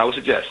would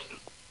suggest.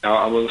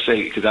 I will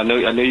say, because I know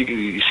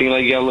you seem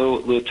like you got a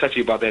little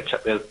touchy about that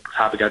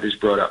topic I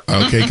just brought up.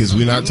 Okay, because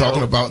we're not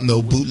talking about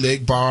no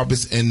bootleg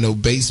barbers and no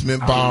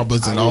basement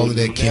barbers and all of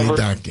that, Kenny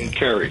Duncan.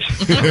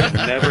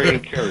 Never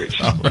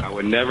encourage. I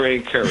would never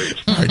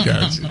encourage I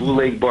got you.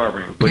 bootleg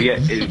barbering. But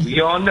yet,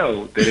 we all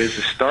know that it's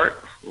a start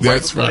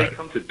before they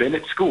come to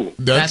Bennett School.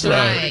 That's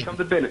right. They come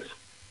to Bennett.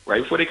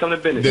 Right before they come to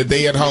Bennett. That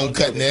they at home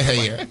cutting their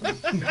hair.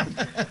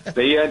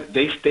 They had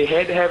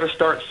to have a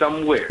start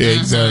somewhere. Yeah,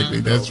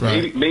 exactly. That's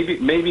right.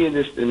 Maybe in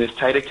this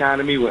tight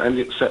economy where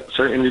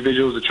certain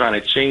individuals are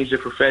trying to change their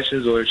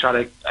professions or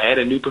trying to add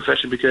a new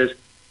profession because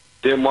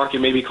their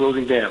market may be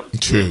closing down.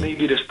 True.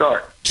 Maybe the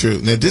start. True.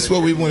 Now, this is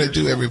what we want to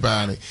do,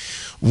 everybody.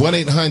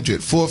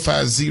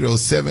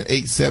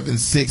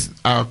 1-800-450-7876.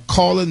 Our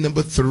caller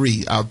number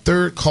 3, our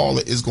third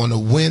caller, is going to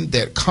win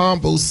that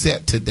combo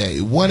set today.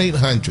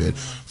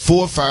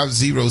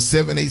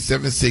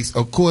 1-800-450-7876.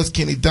 Of course,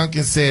 Kenny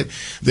Duncan said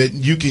that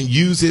you can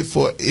use it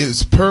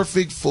it's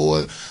perfect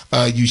for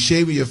you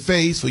shaving your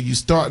face, for you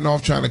starting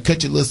off trying to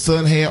cut your little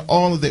son hair,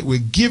 all of that. We're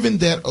giving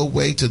that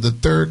away to the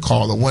third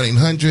caller,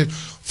 1-800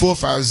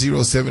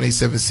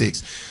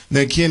 450-7876.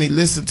 Now, Kenny,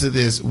 listen to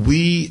this.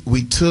 We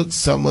took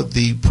some of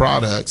the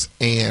products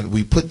and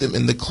we put them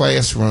in the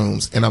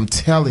classrooms, and I'm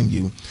telling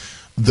you,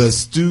 the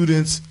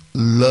students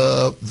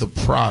love the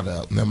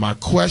product. Now, my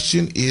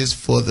question is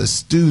for the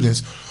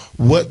students,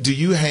 what do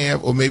you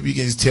have, or maybe you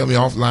can just tell me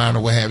offline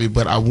or what have you,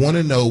 but I want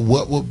to know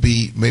what will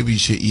be, maybe you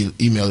should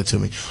email it to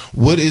me.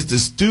 What is the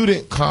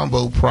student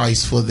combo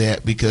price for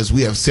that? Because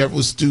we have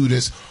several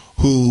students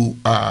who,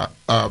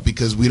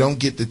 because we don't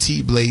get the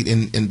T blade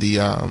in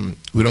the,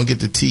 we don't get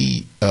the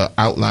T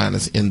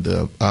outliners in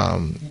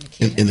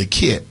the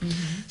kit.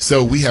 Mm-hmm.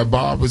 So we have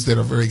barbers that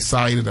are very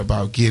excited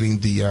about getting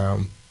the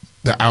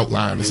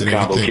outliners and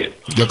everything.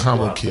 The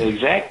combo kit.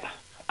 Exact.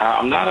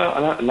 I'm not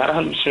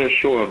 100%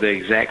 sure of the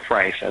exact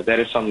price. That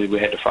is something we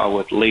had to follow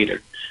with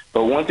later.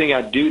 But one thing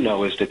I do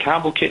know is the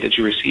combo kit that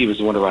you receive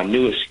is one of our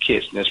newest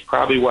kits, and that's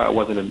probably why it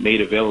wasn't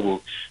made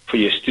available for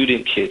your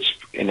student kits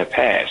in the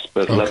past.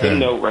 But let them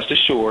know, rest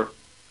assured,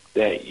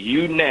 that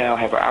you now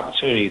have an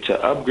opportunity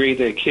to upgrade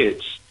their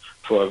kits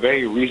for a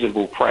very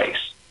reasonable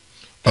price.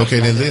 Okay,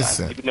 then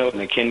listen. You know,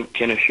 and I can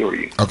assure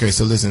you. Okay,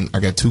 so listen, I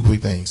got two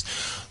quick things.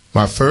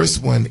 My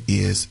first one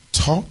is,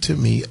 talk to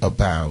me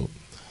about,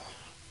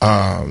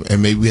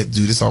 and maybe we have to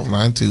do this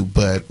offline too,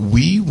 but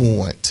we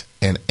want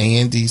an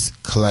Andy's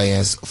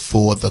class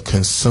for the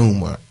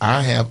consumer.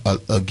 I have,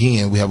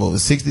 again, we have over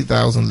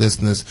 60,000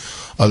 listeners.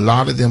 A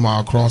lot of them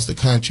are across the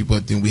country,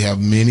 but then we have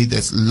many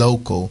that's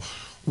local.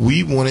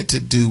 We wanted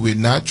to do, we're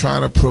not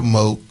trying to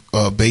promote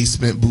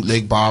basement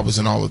bootleg barbers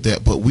and all of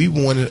that, but we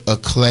wanted a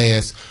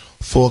class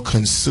for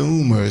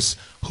consumers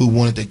who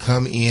wanted to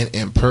come in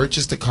and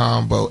purchase the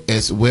combo,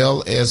 as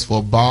well as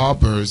for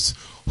barbers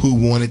who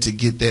wanted to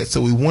get that.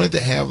 So we wanted to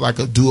have like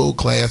a duo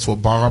class for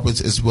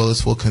barbers as well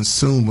as for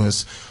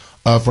consumers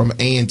from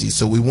Andy.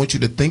 So we want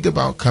you to think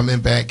about coming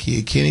back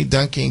here. Kenny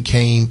Duncan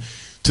came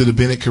to the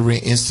Bennett Career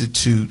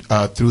Institute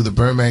through the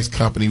Burmax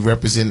Company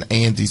representing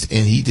Andy's,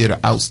 and he did an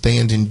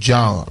outstanding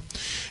job.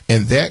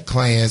 And that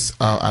class,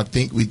 I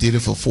think we did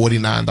it for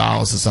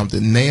 $49 or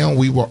something. Now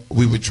we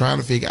were trying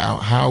to figure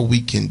out how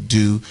we can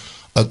do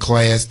a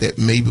class that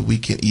maybe we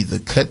can either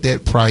cut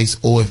that price,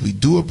 or if we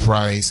do a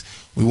price,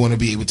 we want to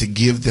be able to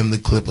give them the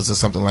clippers or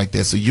something like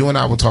that. So you and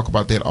I will talk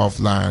about that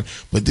offline.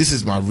 But this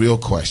is my real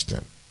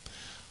question.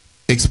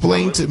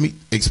 Explain to me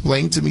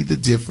the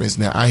difference.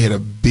 Now, I had a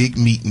big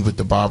meeting with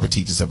the barber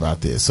teachers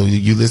about this. So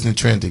you listen to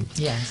Trending.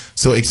 Yes.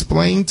 So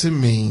explain to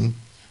me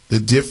the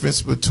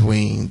difference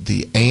between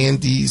the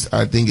Andes,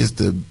 I think is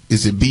it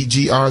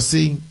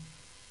BGRC?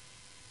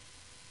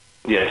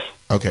 Yes.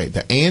 Okay,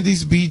 the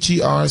Andes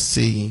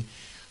BGRC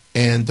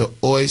and the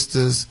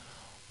Oysters,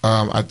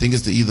 I think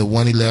it's the either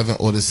 111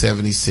 or the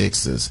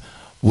 76ers.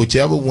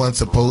 Whichever one's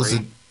supposed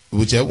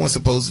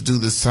to do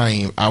the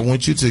same. I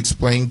want you to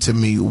explain to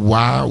me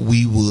why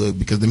we would,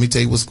 because let me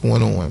tell you what's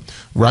going on.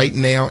 Right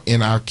now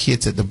in our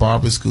kits at the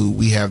barber school,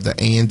 we have the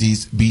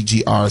Andes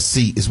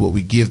BGRC is what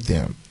we give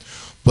them.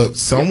 But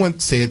someone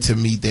said to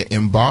me that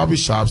in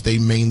barbershops, they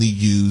mainly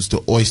use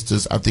the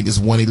Oysters, I think it's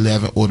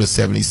 111 or the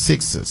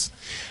 76ers.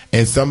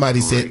 And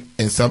somebody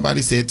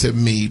said to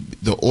me,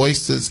 the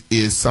Oysters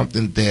is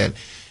something that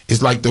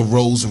is like the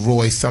Rolls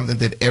Royce, something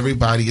that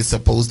everybody is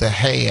supposed to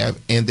have,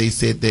 and they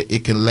said that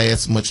it can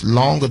last much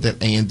longer than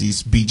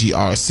Andy's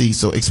BGRC.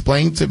 So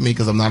explain to me,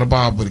 because I'm not a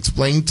barber, but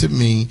explain to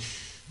me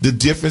the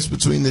difference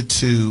between the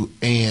two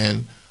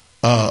and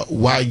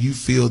why you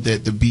feel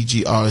that the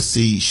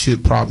BGRC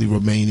should probably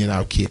remain in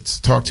our kits.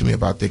 Talk to me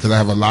about that, because I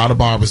have a lot of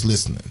barbers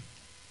listening.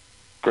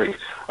 Great.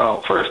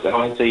 First, I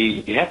want to say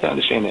you have to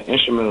understand the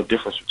instrumental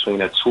difference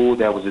between a tool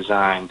that was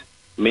designed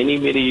many,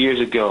 many years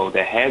ago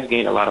that has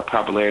gained a lot of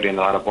popularity in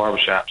a lot of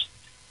barbershops.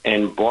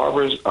 And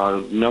barbers are,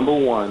 number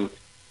one,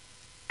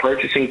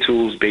 purchasing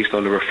tools based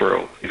on the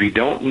referral. If you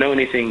don't know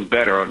anything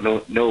better or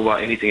know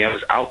about anything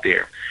else out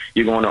there,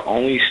 you're going to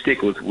only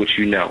stick with what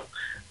you know.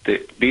 The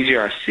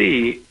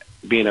BGRC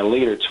being a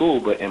later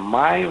tool, but in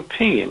my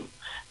opinion,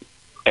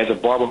 as a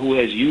barber who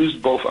has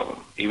used both of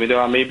them, even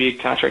though I may be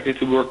contracted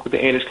to work with the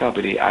Andes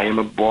company, I am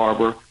a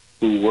barber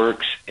who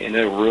works in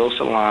a real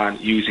salon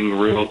using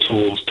real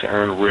tools to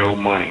earn real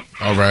money.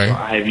 All right. So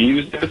I have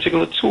used a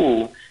particular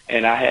tool,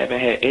 and I haven't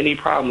had any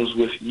problems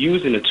with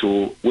using the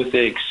tool, with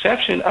the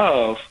exception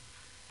of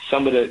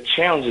some of the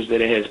challenges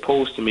that it has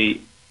posed to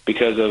me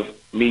because of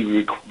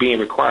me being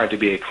required to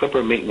be a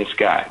clipper maintenance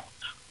guy.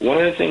 One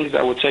of the things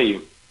I will tell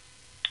you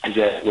is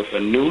that with a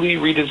newly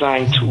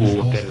redesigned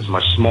tool that is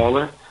much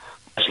smaller,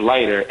 much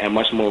lighter, and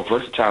much more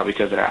versatile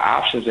because of the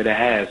options that it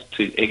has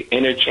to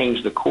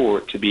interchange the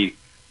cord to be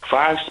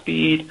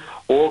 5-speed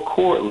or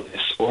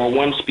cordless or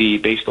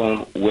 1-speed based on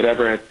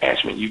whatever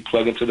attachment you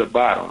plug into the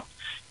bottom,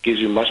 gives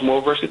you much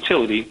more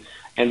versatility.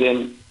 And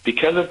then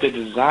because of the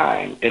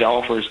design, it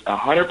offers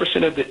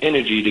 100% of the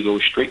energy to go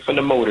straight from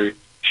the motor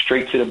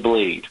straight to the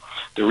blade.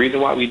 The reason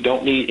why we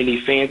don't need any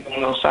fans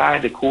on the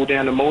side to cool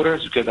down the motor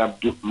is because our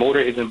motor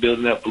isn't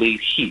building up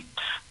blade heat.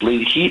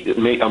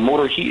 A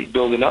motor heat is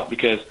building up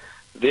because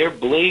their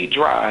blade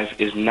drive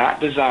is not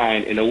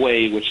designed in a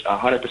way which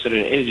 100% of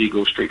the energy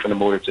goes straight from the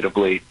motor to the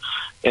blade.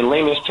 in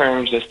layman's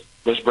terms,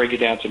 let's break it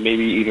down to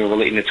maybe even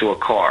relating it to a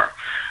car.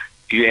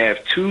 You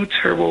have 2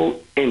 turbo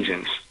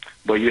engines,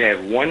 but you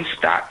have 1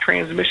 stock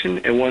transmission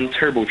and 1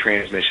 turbo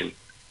transmission.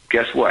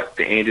 Guess what?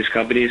 The Andis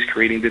company is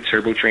creating the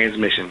turbo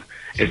transmission.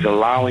 It's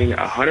allowing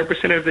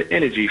 100% of the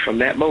energy from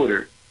that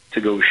motor to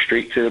go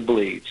straight to the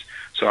blades.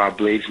 So our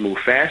blades move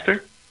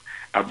faster.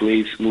 Our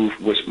blades move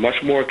with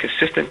much more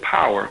consistent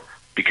power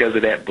because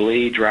of that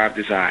blade drive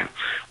design.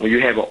 When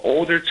you have an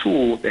older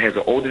tool that has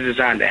an older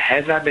design that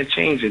has not been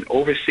changed in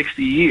over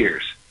 60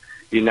 years,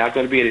 you're not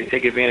going to be able to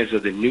take advantage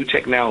of the new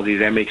technology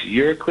that makes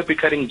your clipper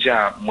cutting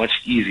job much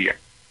easier.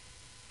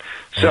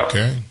 So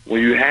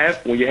when you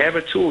have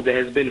a tool that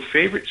has been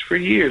favored for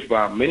years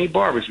by many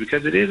barbers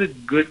because it is a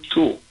good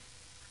tool,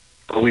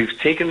 but we've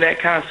taken that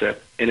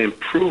concept and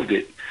improved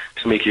it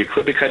to make your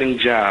clipper cutting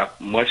job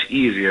much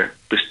easier,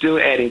 but still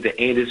adding the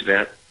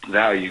Andis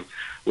value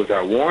with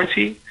our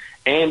warranty,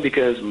 and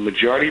because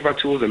majority of our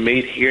tools are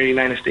made here in the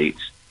United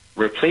States,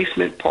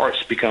 replacement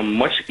parts become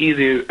much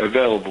easier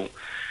available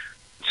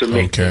to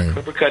make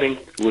clipper cutting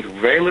with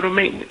very little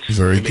maintenance.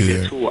 Very to make good.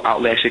 Your tool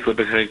outlast your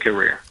clipper cutting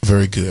career.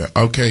 Very good.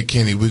 Okay,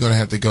 Kenny, we're gonna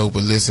have to go,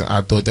 but listen,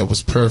 I thought that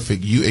was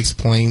perfect. You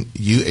explained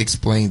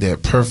that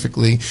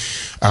perfectly.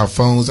 Our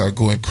phones are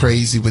going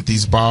crazy with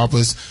these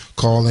barbers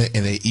calling,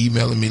 and they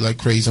emailing me like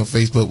crazy on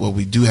Facebook. Well,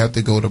 we do have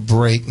to go to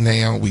break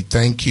now. We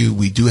thank you.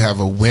 We do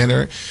have a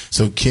winner.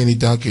 So, Kenny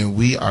Duncan,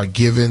 we are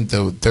giving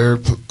the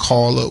third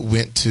caller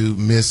went to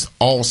Miss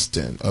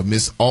Austin.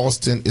 Miss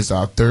Austin is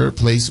our third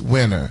place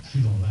winner.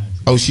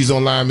 Oh, she's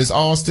online. Miss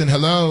Austin,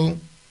 hello.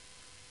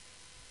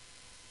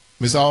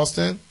 Miss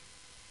Austin?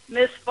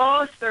 Miss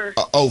Foster.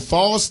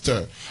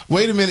 Foster.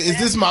 Wait a minute. Is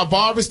this my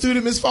barber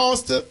student, Miss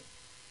Foster?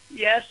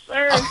 Yes,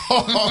 sir.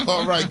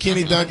 All right,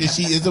 Kenny Duncan.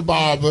 She is a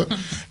barber,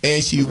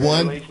 and she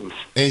won.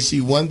 And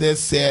she won that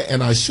set.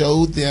 And I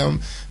showed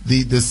them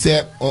the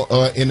set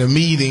in a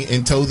meeting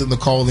and told them to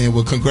call in.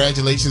 Well,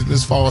 congratulations,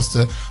 Miss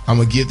Foster. I'm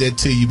gonna give that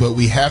to you, but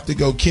we have to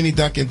go. Kenny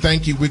Duncan,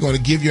 thank you. We're going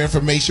to give you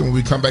information when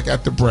we come back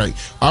after break.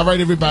 All right,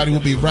 everybody.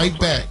 We'll be right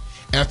back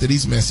after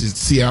these messages.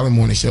 See Allen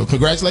Morning Show.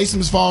 Congratulations,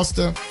 Miss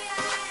Foster.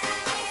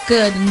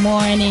 Good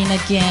morning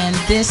again.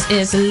 This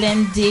is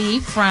Lindy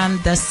from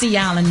the C.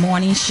 Allen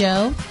Morning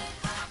Show.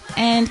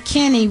 And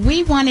Kenny,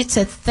 we wanted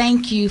to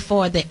thank you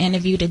for the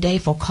interview today,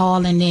 for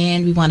calling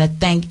in. We want to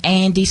thank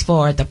Andis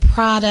for the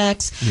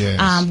products.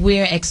 Yes.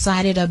 We're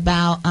excited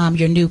about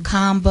your new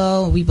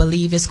combo. We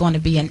believe it's going to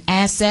be an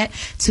asset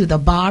to the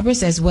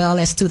barbers as well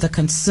as to the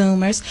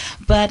consumers.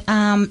 But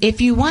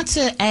if you want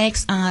to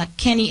ask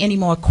Kenny any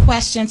more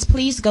questions,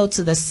 please go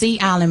to the C.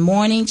 Allen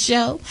Morning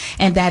Show,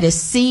 and that is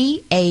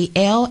CALAN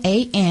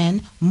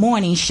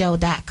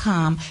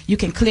morningshow.com. You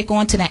can click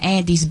onto the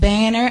Andis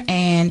banner,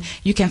 and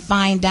you can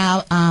find out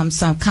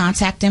some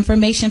contact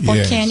information for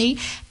Kenny,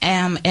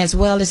 as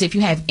well as if you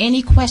have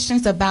any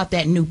questions about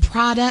that new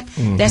product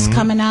that's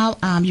coming out,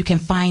 you can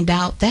find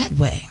out that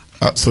way.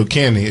 So,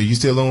 Kenny, are you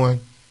still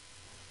on?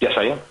 Yes,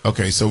 I am.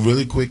 Okay, so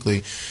really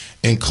quickly,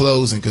 in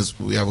closing, because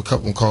we have a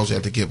couple of calls you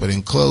have to get, but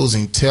in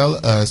closing,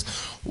 tell us,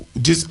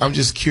 I'm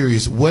just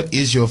curious, what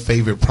is your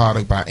favorite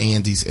product by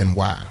Andis and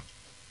why?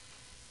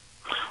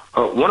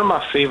 One of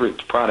my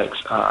favorite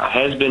products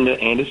has been the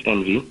Andis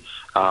Envy.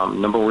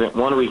 Number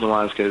one reason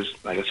why is because,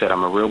 like I said,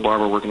 I'm a real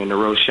barber working in the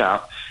real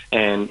shop,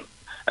 and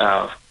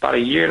about a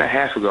year and a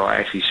half ago, I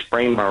actually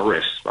sprained my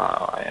wrist,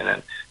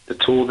 and the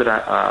tool that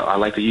I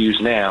like to use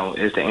now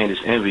is the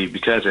Andis Envy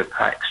because it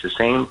packs the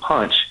same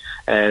punch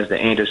as the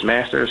Andis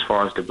Master as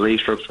far as the blade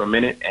strokes per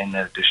minute and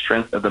the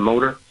strength of the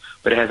motor,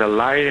 but it has a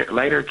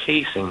lighter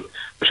casing,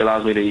 which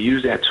allows me to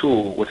use that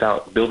tool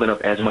without building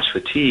up as much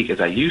fatigue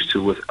as I used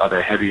to with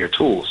other heavier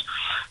tools.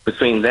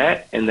 Between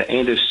that and the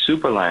Andis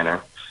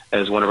Superliner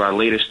as one of our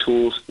latest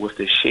tools with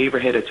the shaver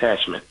head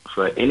attachment,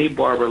 for any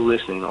barber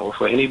listening or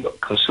for any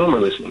consumer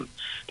listening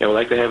that would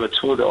like to have a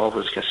tool that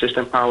offers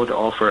consistent power to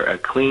offer a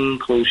clean,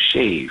 close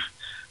shave,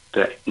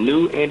 the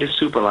new Andis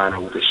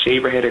Superliner with the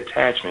shaver head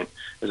attachment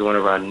is one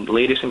of our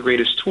latest and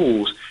greatest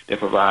tools that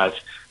provides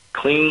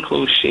clean,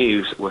 close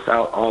shaves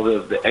without all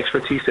of the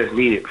expertise that's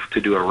needed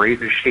to do a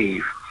razor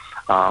shave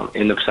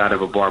in the side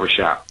of a barber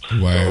shop.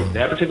 Wow. So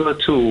that particular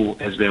tool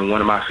has been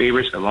one of my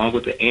favorites, along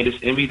with the Andis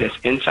Envy that's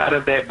inside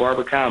of that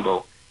barber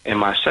combo. And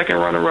my second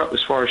runner-up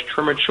as far as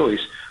trimmer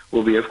choice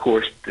will be, of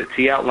course, the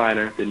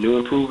T-Outliner, the new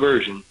improved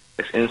version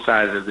that's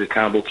inside of the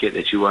combo kit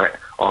that you are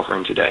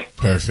offering today.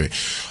 Perfect.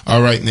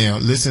 All right, now,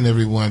 listen,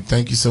 everyone.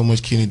 Thank you so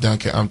much, Kenny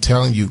Duncan. I'm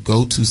telling you,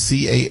 go to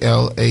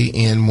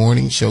CALAN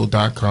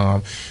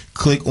morningshow.com.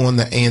 Click on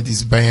the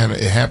Andis banner.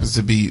 It happens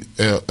to be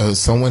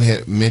someone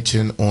had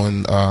mentioned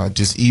on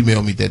just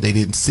emailed me that they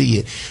didn't see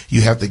it.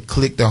 You have to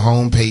click the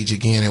home page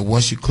again, and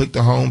once you click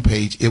the home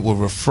page, it will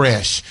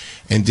refresh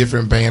and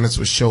different banners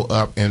will show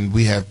up, and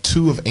we have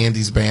 2 of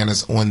Andis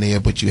banners on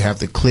there, but you have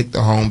to click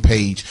the home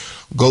page.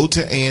 Go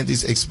to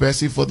Andis,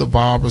 especially for the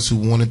barbers who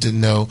wanted to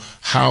know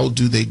how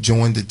do they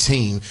join the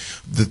team.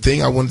 The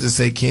thing I wanted to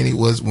say, Kenny,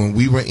 was when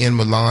we were in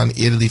Milan,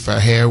 Italy for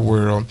Hair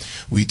World,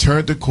 we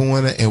turned the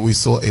corner and we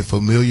saw a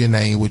familiar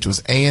name, which was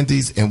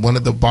Andy's, and one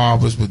of the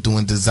barbers were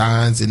doing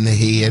designs in the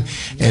head,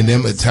 and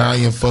them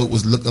Italian folk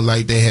was looking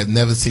like they had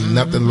never seen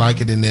nothing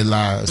like it in their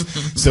lives.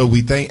 So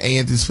we thank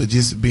Andy's for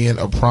just being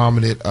a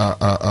prominent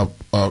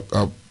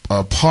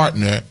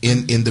partner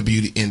in the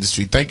beauty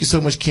industry. Thank you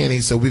so much,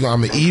 Kenny. So I'm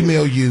gonna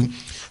email you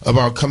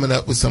about coming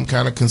up with some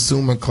kind of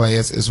consumer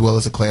class as well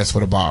as a class for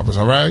the barbers.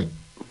 All right?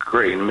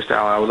 Great. And Mr.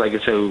 Allen, I would like to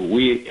say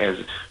we as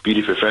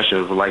beauty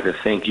professionals would like to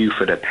thank you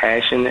for the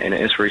passion and the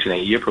inspiration that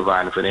you're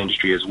providing for the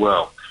industry as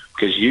well,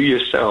 because you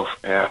yourself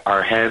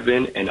have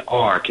been and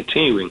are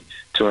continuing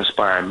to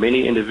inspire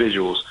many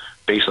individuals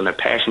based on the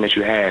passion that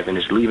you have, and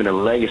it's leaving a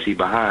legacy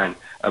behind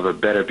of a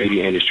better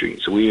beauty industry.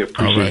 So we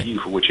appreciate you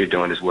for what you're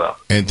doing as well.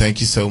 And thank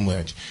you so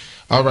much.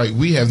 All right,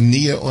 we have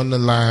Nia on the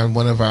line,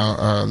 one of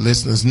our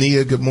listeners.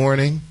 Nia, good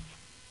morning.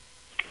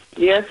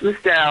 Yes,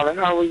 Mr. Allen,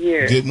 how are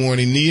you? Good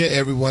morning. Nia,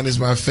 everyone, is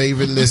my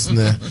favorite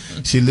listener.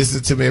 She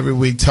listens to me every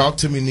week. Talk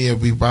to me, Nia.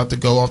 We're about to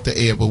go off the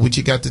air, but what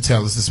you got to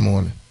tell us this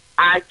morning?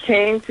 I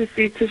came to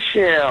see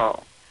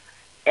Tashelle,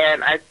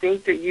 and I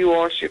think that you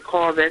all should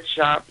call that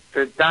shop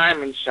the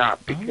Diamond Shop,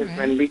 because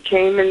when we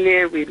came in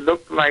there, we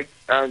looked like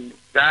a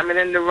diamond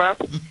in the rough.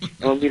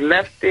 And when we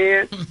left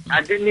there,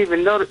 I didn't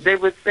even know that they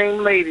were the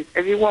same ladies.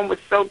 Everyone was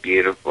so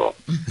beautiful.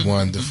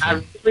 Wonderful.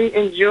 I really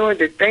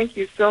enjoyed it. Thank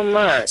you so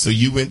much. So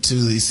you went to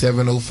the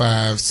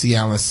 705 Sea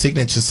Island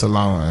Signature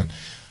Salon,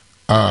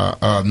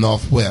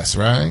 Northwest,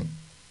 right?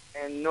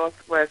 And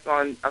Northwest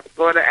on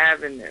Florida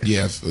Avenue.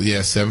 Yeah,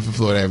 7th and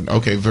Florida Avenue.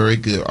 Okay, very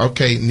good.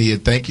 Okay, Nia,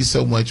 thank you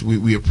so much.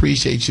 We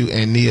appreciate you.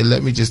 And Nia,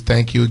 let me just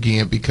thank you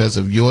again because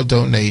of your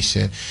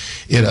donation.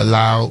 It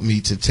allowed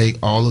me to take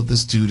all of the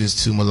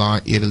students to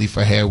Milan, Italy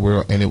for Hair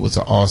World, and it was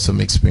an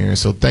awesome experience.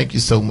 So thank you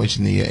so much,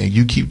 Nia, and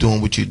you keep doing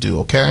what you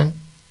do, okay?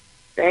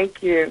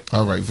 Thank you.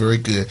 All right, very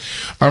good.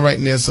 All right,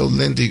 now, so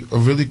Lindy,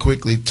 really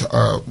quickly,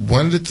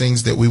 one of the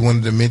things that we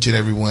wanted to mention,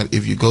 everyone,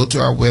 if you go to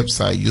our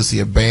website, you'll see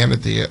a banner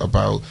there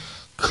about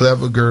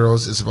Clever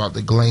Girls. It's about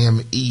the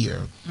glam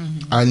ear.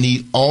 I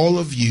need all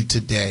of you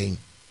today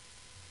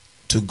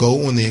to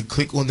go on there,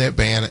 click on that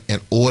banner,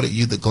 and order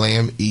you the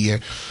glam ear.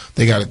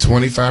 They got a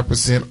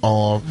 25%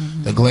 off.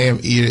 The glam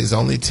ear is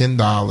only $10,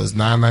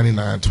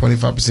 $9.99,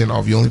 25%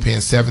 off. You're only paying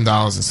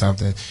 $7 and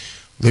something.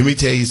 Let me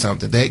tell you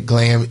something. That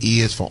glam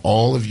ear is for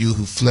all of you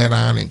who flat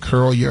iron and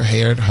curl your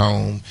hair at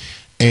home,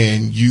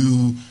 and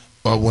you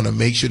want to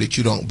make sure that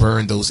you don't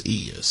burn those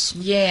ears.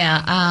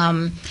 Yeah,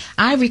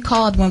 I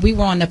recalled when we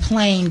were on the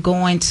plane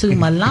going to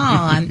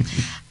Milan,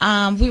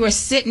 we were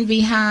sitting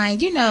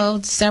behind,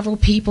 several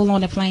people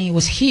on the plane. It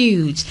was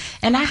huge.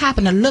 And I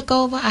happened to look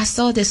over. I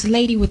saw this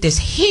lady with this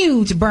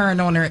huge burn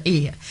on her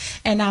ear.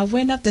 And I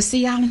went up to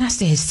Sea Island and I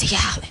said, Sea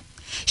Island,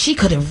 she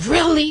could have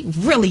really,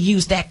 really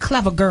used that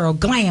Clever Girl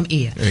glam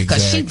ear,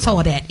 because she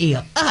tore that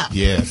ear up.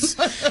 Yes.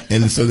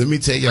 And so let me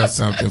tell y'all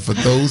something. For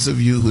those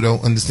of you who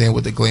don't understand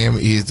what the glam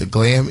is, the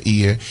glam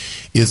ear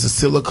is a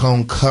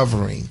silicone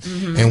covering.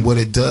 And what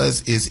it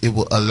does is it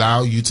will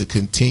allow you to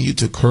continue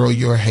to curl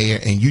your hair,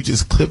 and you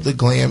just clip the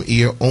glam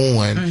ear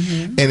on,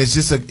 and it's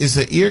just it's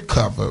an ear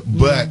cover,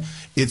 but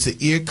it's an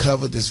ear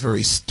cover that's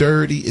very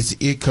sturdy. It's an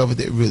ear cover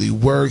that really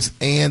works.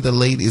 And the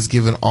lady is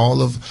giving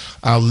all of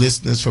our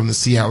listeners from the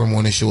Sea Island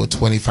Morning Show a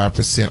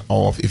 25%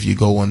 off if you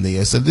go on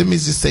there. So let me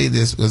just say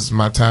this because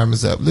my time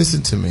is up.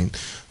 Listen to me.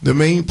 The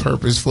main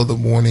purpose for the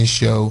morning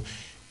show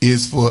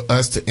is for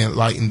us to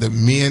enlighten the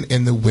men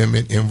and the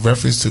women in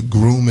reference to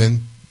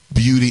grooming,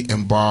 beauty,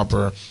 and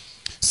barber,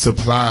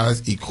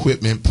 supplies,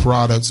 equipment,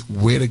 products,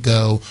 where to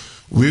go.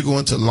 We're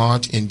going to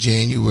launch in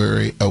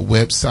January a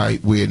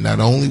website where not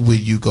only will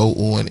you go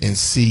on and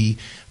see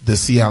the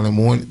Sea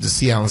Island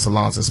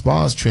salons and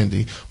spas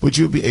trending, but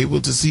you'll be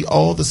able to see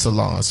all the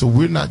salons. So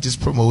we're not just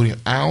promoting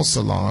our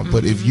salon,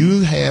 but if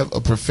you have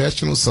a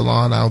professional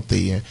salon out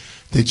there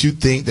that you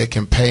think that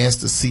can pass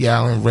the Sea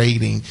Island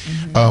rating,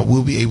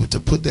 we'll be able to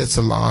put that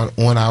salon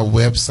on our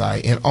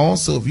website. And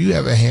also, if you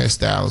have a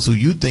hairstylist who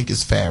you think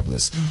is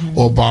fabulous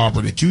or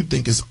barber that you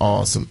think is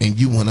awesome and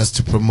you want us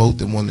to promote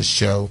them on the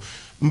show,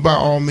 by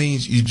all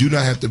means, you do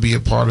not have to be a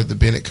part of the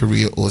Bennett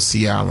Career or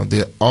Sea Island.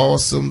 There are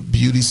awesome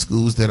beauty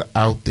schools that are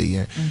out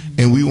there,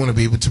 and we want to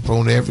be able to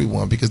promote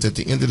everyone, because at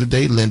the end of the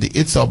day, Linda,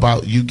 it's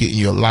about you getting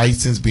your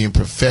license, being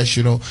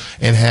professional,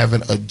 and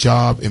having a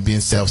job and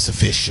being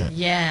self-sufficient.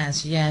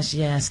 Yes, yes,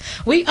 yes.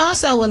 We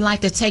also would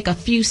like to take a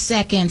few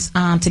seconds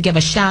to give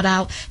a shout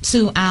out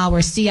to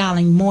our Sea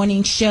Island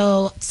Morning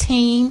Show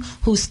team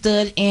who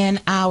stood in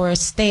our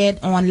stead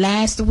on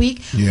last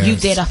week. Yes. You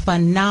did a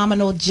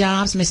phenomenal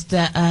job,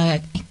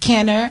 Mr.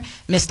 Kenner,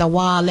 Mr.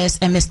 Wallace,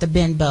 and Mr.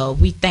 Benbow.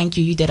 We thank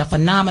you. You did a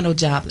phenomenal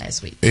job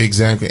last week.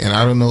 Exactly. And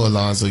I don't know,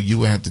 Alonzo, you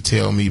would have to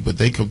tell me, but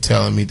they kept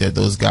telling me that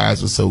those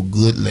guys were so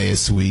good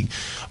last week.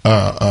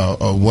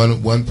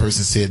 One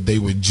person said they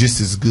were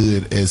just as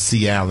good as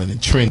Sea Island and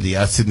Trendy.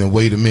 I said, now,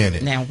 wait a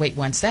minute. Now, wait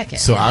 1 second.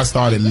 So I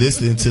started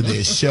listening to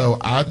their show.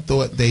 I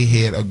thought they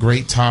had a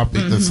great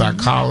topic, the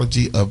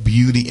psychology of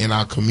beauty in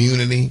our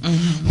community.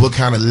 What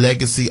kind of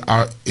legacy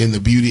in the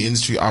beauty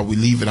industry are we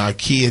leaving our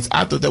kids?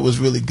 I thought that was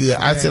really good.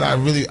 I said,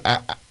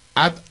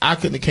 I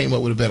couldn't have came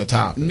up with a better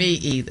topic. Me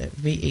either.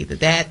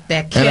 That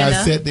And killer. I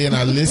sat there and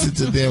I listened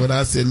to them and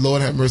I said,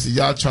 Lord have mercy,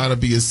 y'all trying to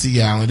be a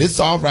Sea Island. It's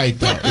all right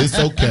though. It's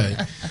okay.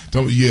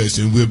 Yes,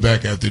 and we're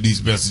back after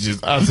these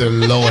messages. I said,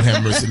 Lord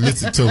have mercy,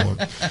 listen to them.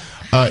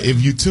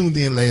 If you tuned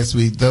in last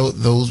week,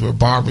 those were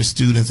Barber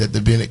students at the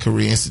Bennett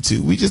Career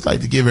Institute. We just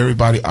like to give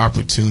everybody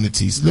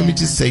opportunities. Let me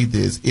just say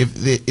this.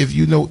 If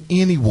you know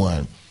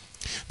anyone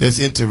that's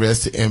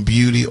interested in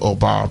beauty or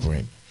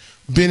barbering,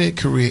 Bennett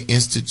Career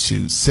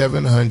Institute,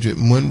 700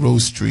 Monroe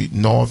Street,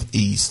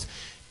 Northeast,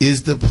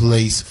 is the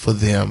place for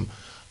them.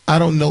 I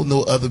don't know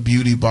no other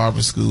beauty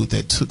barber school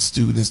that took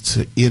students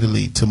to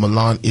Italy, to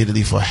Milan,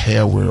 Italy for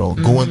Hair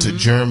World, going to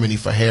Germany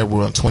for Hair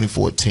World in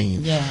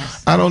 2014.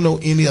 Yes. I don't know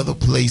any other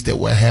place that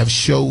will have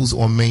shows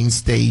on main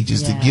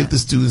stages to give the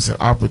students an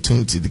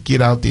opportunity to get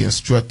out there and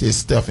strut their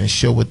stuff and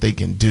show what they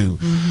can do.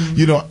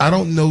 You know, I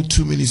don't know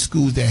too many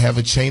schools that have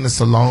a chain of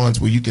salons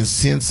where you can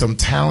send some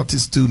talented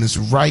students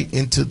right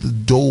into the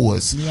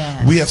doors.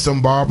 Yes. We have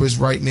some barbers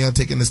right now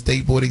taking the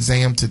state board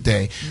exam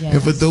today. Yes.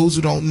 And for those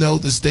who don't know,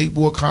 the state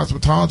board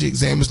cosmetology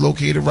exam is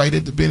located right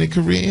at the Bennett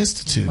Career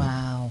Institute.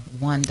 Wow,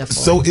 wonderful.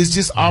 So it's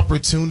just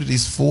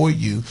opportunities for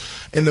you.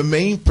 And the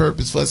main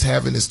purpose for us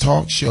having this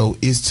talk show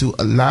is to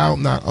allow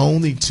not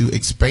only to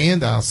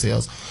expand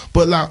ourselves,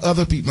 but allow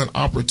other people an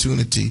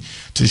opportunity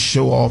to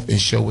show off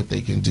and show what they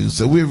can do.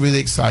 So we're really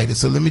excited.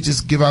 So let me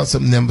just give out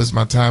some numbers.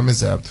 My time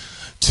is up.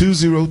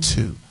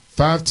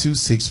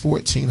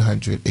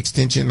 202-526-1400,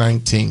 extension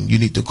 19. You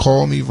need to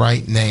call me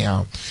right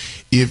now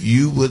if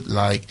you would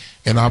like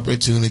an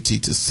opportunity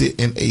to sit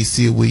in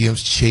A.C.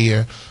 Williams'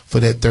 chair for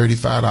that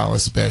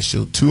 $35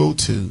 special.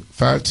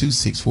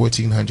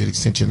 202-526-1400,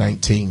 extension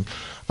 19.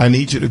 I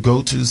need you to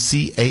go to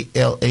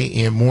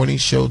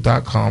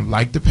CALANmorningshow.com,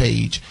 like the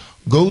page.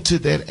 Go to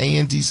that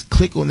Andy's,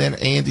 click on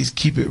that Andy's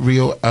Keep It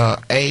Real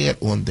ad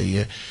on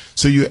there,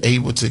 so you're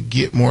able to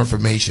get more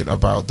information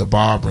about the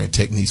barbering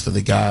techniques for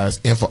the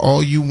guys. And for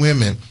all you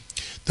women,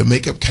 the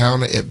makeup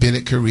counter at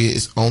Bennett Career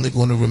is only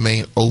going to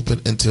remain open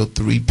until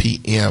 3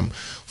 p.m.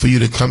 for you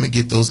to come and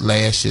get those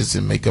lashes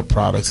and makeup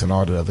products and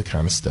all that other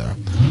kind of stuff.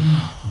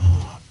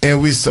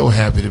 And we're so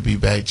happy to be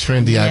back.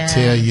 Trendy, Yes. I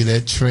tell you,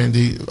 that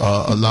Trendy,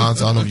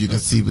 Alonzo, I don't know if you can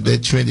see, but that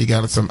Trendy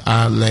got some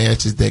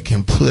eyelashes that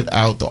can put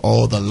out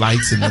all the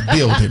lights in the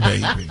building,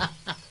 baby.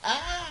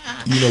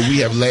 You know, we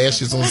have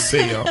lashes on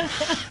sale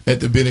at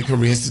the Bennett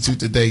Career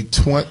Institute today.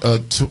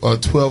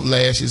 12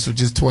 lashes for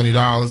just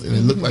 $20, and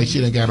it looked like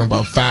she done got on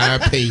about 5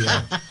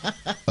 pair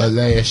of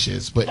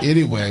lashes. But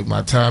anyway,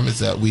 my time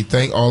is up. We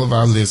thank all of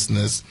our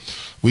listeners.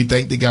 We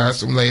thank the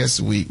guys from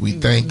last week. We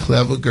thank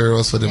Clever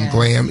Girls for them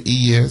glam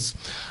ears.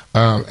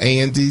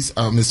 Andy's,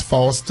 Miss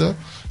Foster,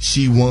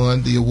 she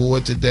won the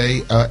award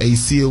today.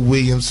 Acea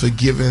Williams for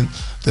giving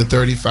the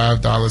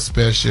 $35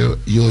 special.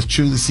 Yours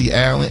truly, C.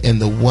 Allen, and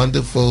the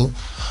wonderful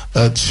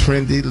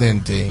Trendy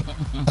Lindy.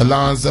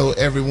 Alonzo,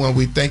 everyone,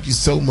 we thank you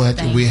so much,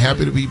 and we're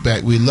happy to be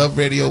back. We love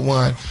Radio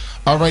 1.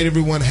 All right,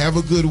 everyone, have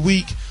a good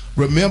week.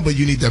 Remember,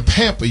 you need to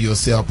pamper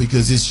yourself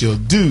because it's your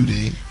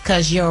duty.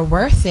 Because you're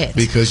worth it.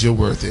 Because you're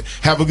worth it.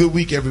 Have a good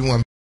week,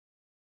 everyone.